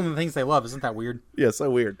sense. Hard on the things they love. Isn't that weird? Yeah,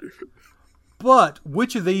 so weird. But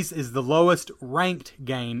which of these is the lowest ranked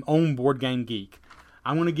game on Board Game Geek?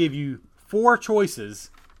 I'm going to give you 4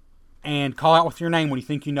 choices and call out with your name when you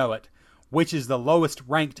think you know it. Which is the lowest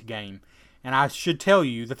ranked game. And I should tell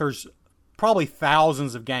you that there's probably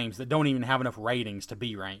thousands of games that don't even have enough ratings to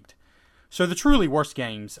be ranked. So the truly worst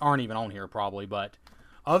games aren't even on here probably, but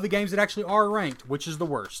of the games that actually are ranked, which is the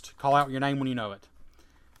worst? Call out your name when you know it.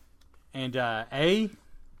 And A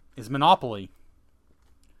is Monopoly.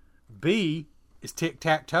 B is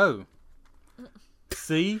Tic-Tac-Toe.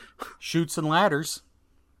 C, Chutes and Ladders.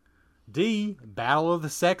 D, Battle of the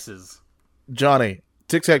Sexes. Johnny,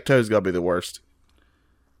 Tic-Tac-Toe's got to be the worst.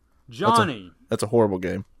 Johnny. That's a horrible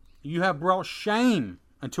game. You have brought shame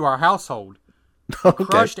into our household. Okay.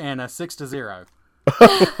 Crushed Anna 6-0.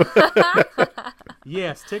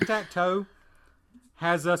 Yes, Tic-Tac-Toe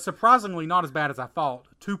has a surprisingly not as bad as I thought.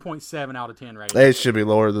 2.7 out of 10 rating. It should be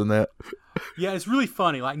lower than that. Yeah, it's really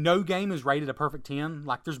funny. Like, no game is rated a perfect 10.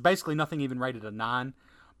 Like, there's basically nothing even rated a 9.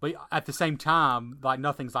 But at the same time, like,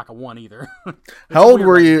 nothing's like a 1 either. How old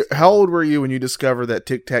were you? How old were you when you discovered that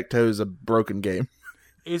Tic-Tac-Toe is a broken game?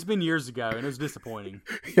 It's been years ago, and it was disappointing.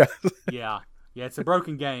 Yeah. Yeah, it's a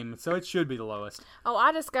broken game, so it should be the lowest. Oh,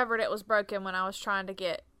 I discovered it was broken when I was trying to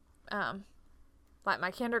get, like, my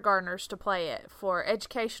kindergartners to play it for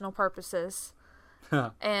educational purposes.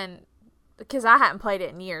 And because I hadn't played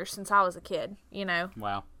it in years since I was a kid, you know.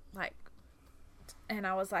 Wow. Like, and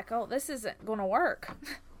I was like, oh, this isn't going to work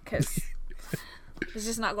because it's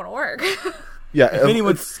just not going to work. Yeah,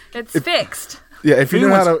 it's fixed. Yeah, if you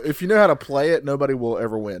know how to play it, nobody will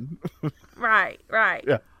ever win. Right.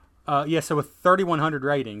 Yeah. So with 3,100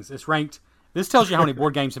 ratings, it's ranked. This tells you how many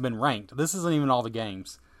board games have been ranked. This isn't even all the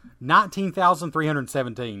games.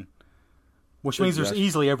 19,317, which means there's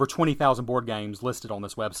easily over 20,000 board games listed on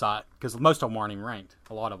this website because most of them aren't even ranked.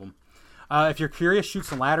 A lot of them. If you're curious,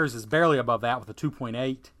 Chutes and Ladders is barely above that with a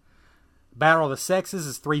 2.8. Battle of the Sexes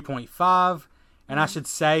is 3.5. And I should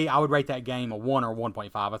say I would rate that game a 1 or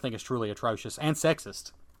 1.5. I think it's truly atrocious and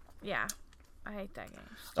sexist. Yeah, I hate that game.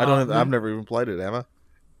 I've never even played it, have I?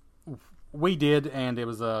 We did, and it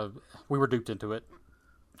was we were duped into it.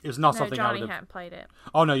 It was not something Johnny I would have. hadn't played it.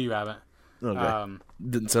 Oh no, you haven't. Okay.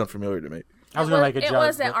 Didn't sound familiar to me. I was going to make a joke. It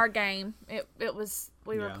wasn't our game. It was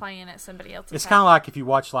we were playing at somebody else's. It's kind of like if you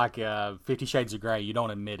watch like 50 Shades of Grey, you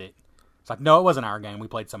don't admit it. It's like, no, it wasn't our game. We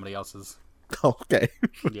played somebody else's. Okay.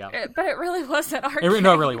 Yeah. But it really wasn't our game.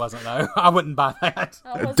 No, it really wasn't, though. I wouldn't buy that.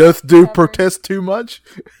 Doth do protest too much?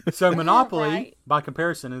 So Monopoly, Right. by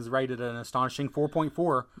comparison, is rated an astonishing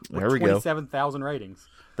 4.4 There with we go. 27,000 ratings.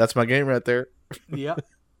 That's my game right there. Yep.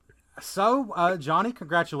 So, Johnny,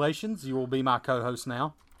 congratulations. You will be my co-host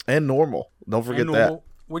now. And normal. Don't forget that.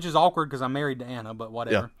 Which is awkward because I'm married to Anna, but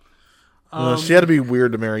whatever. Yeah. She had to be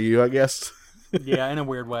weird to marry you, I guess. Yeah, in a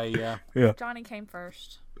weird way, yeah. Yeah. Johnny came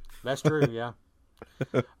first. That's true, yeah.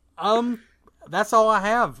 That's all I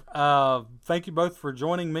have. Thank you both for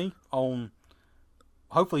joining me on.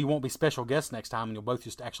 Hopefully, you won't be special guests next time, and you'll both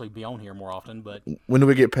just actually be on here more often. But when do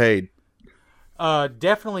we get paid?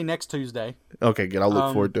 Definitely next Tuesday. Okay, good. I'll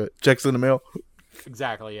look forward to it. Checks in the mail.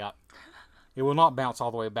 Exactly, yeah. It will not bounce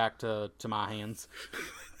all the way back to my hands.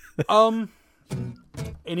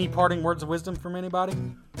 Any parting words of wisdom from anybody?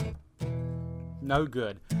 No,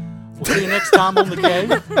 good. We'll see you next time on The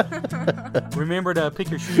Cave. Remember to pick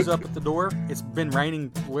your shoes up at the door. It's been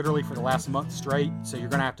raining literally for the last month straight, so you're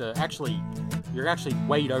going to have to actually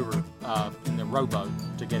wade over in the rowboat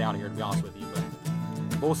to get out of here, to be honest with you.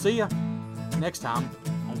 But we'll see you next time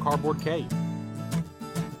on Cardboard Cave.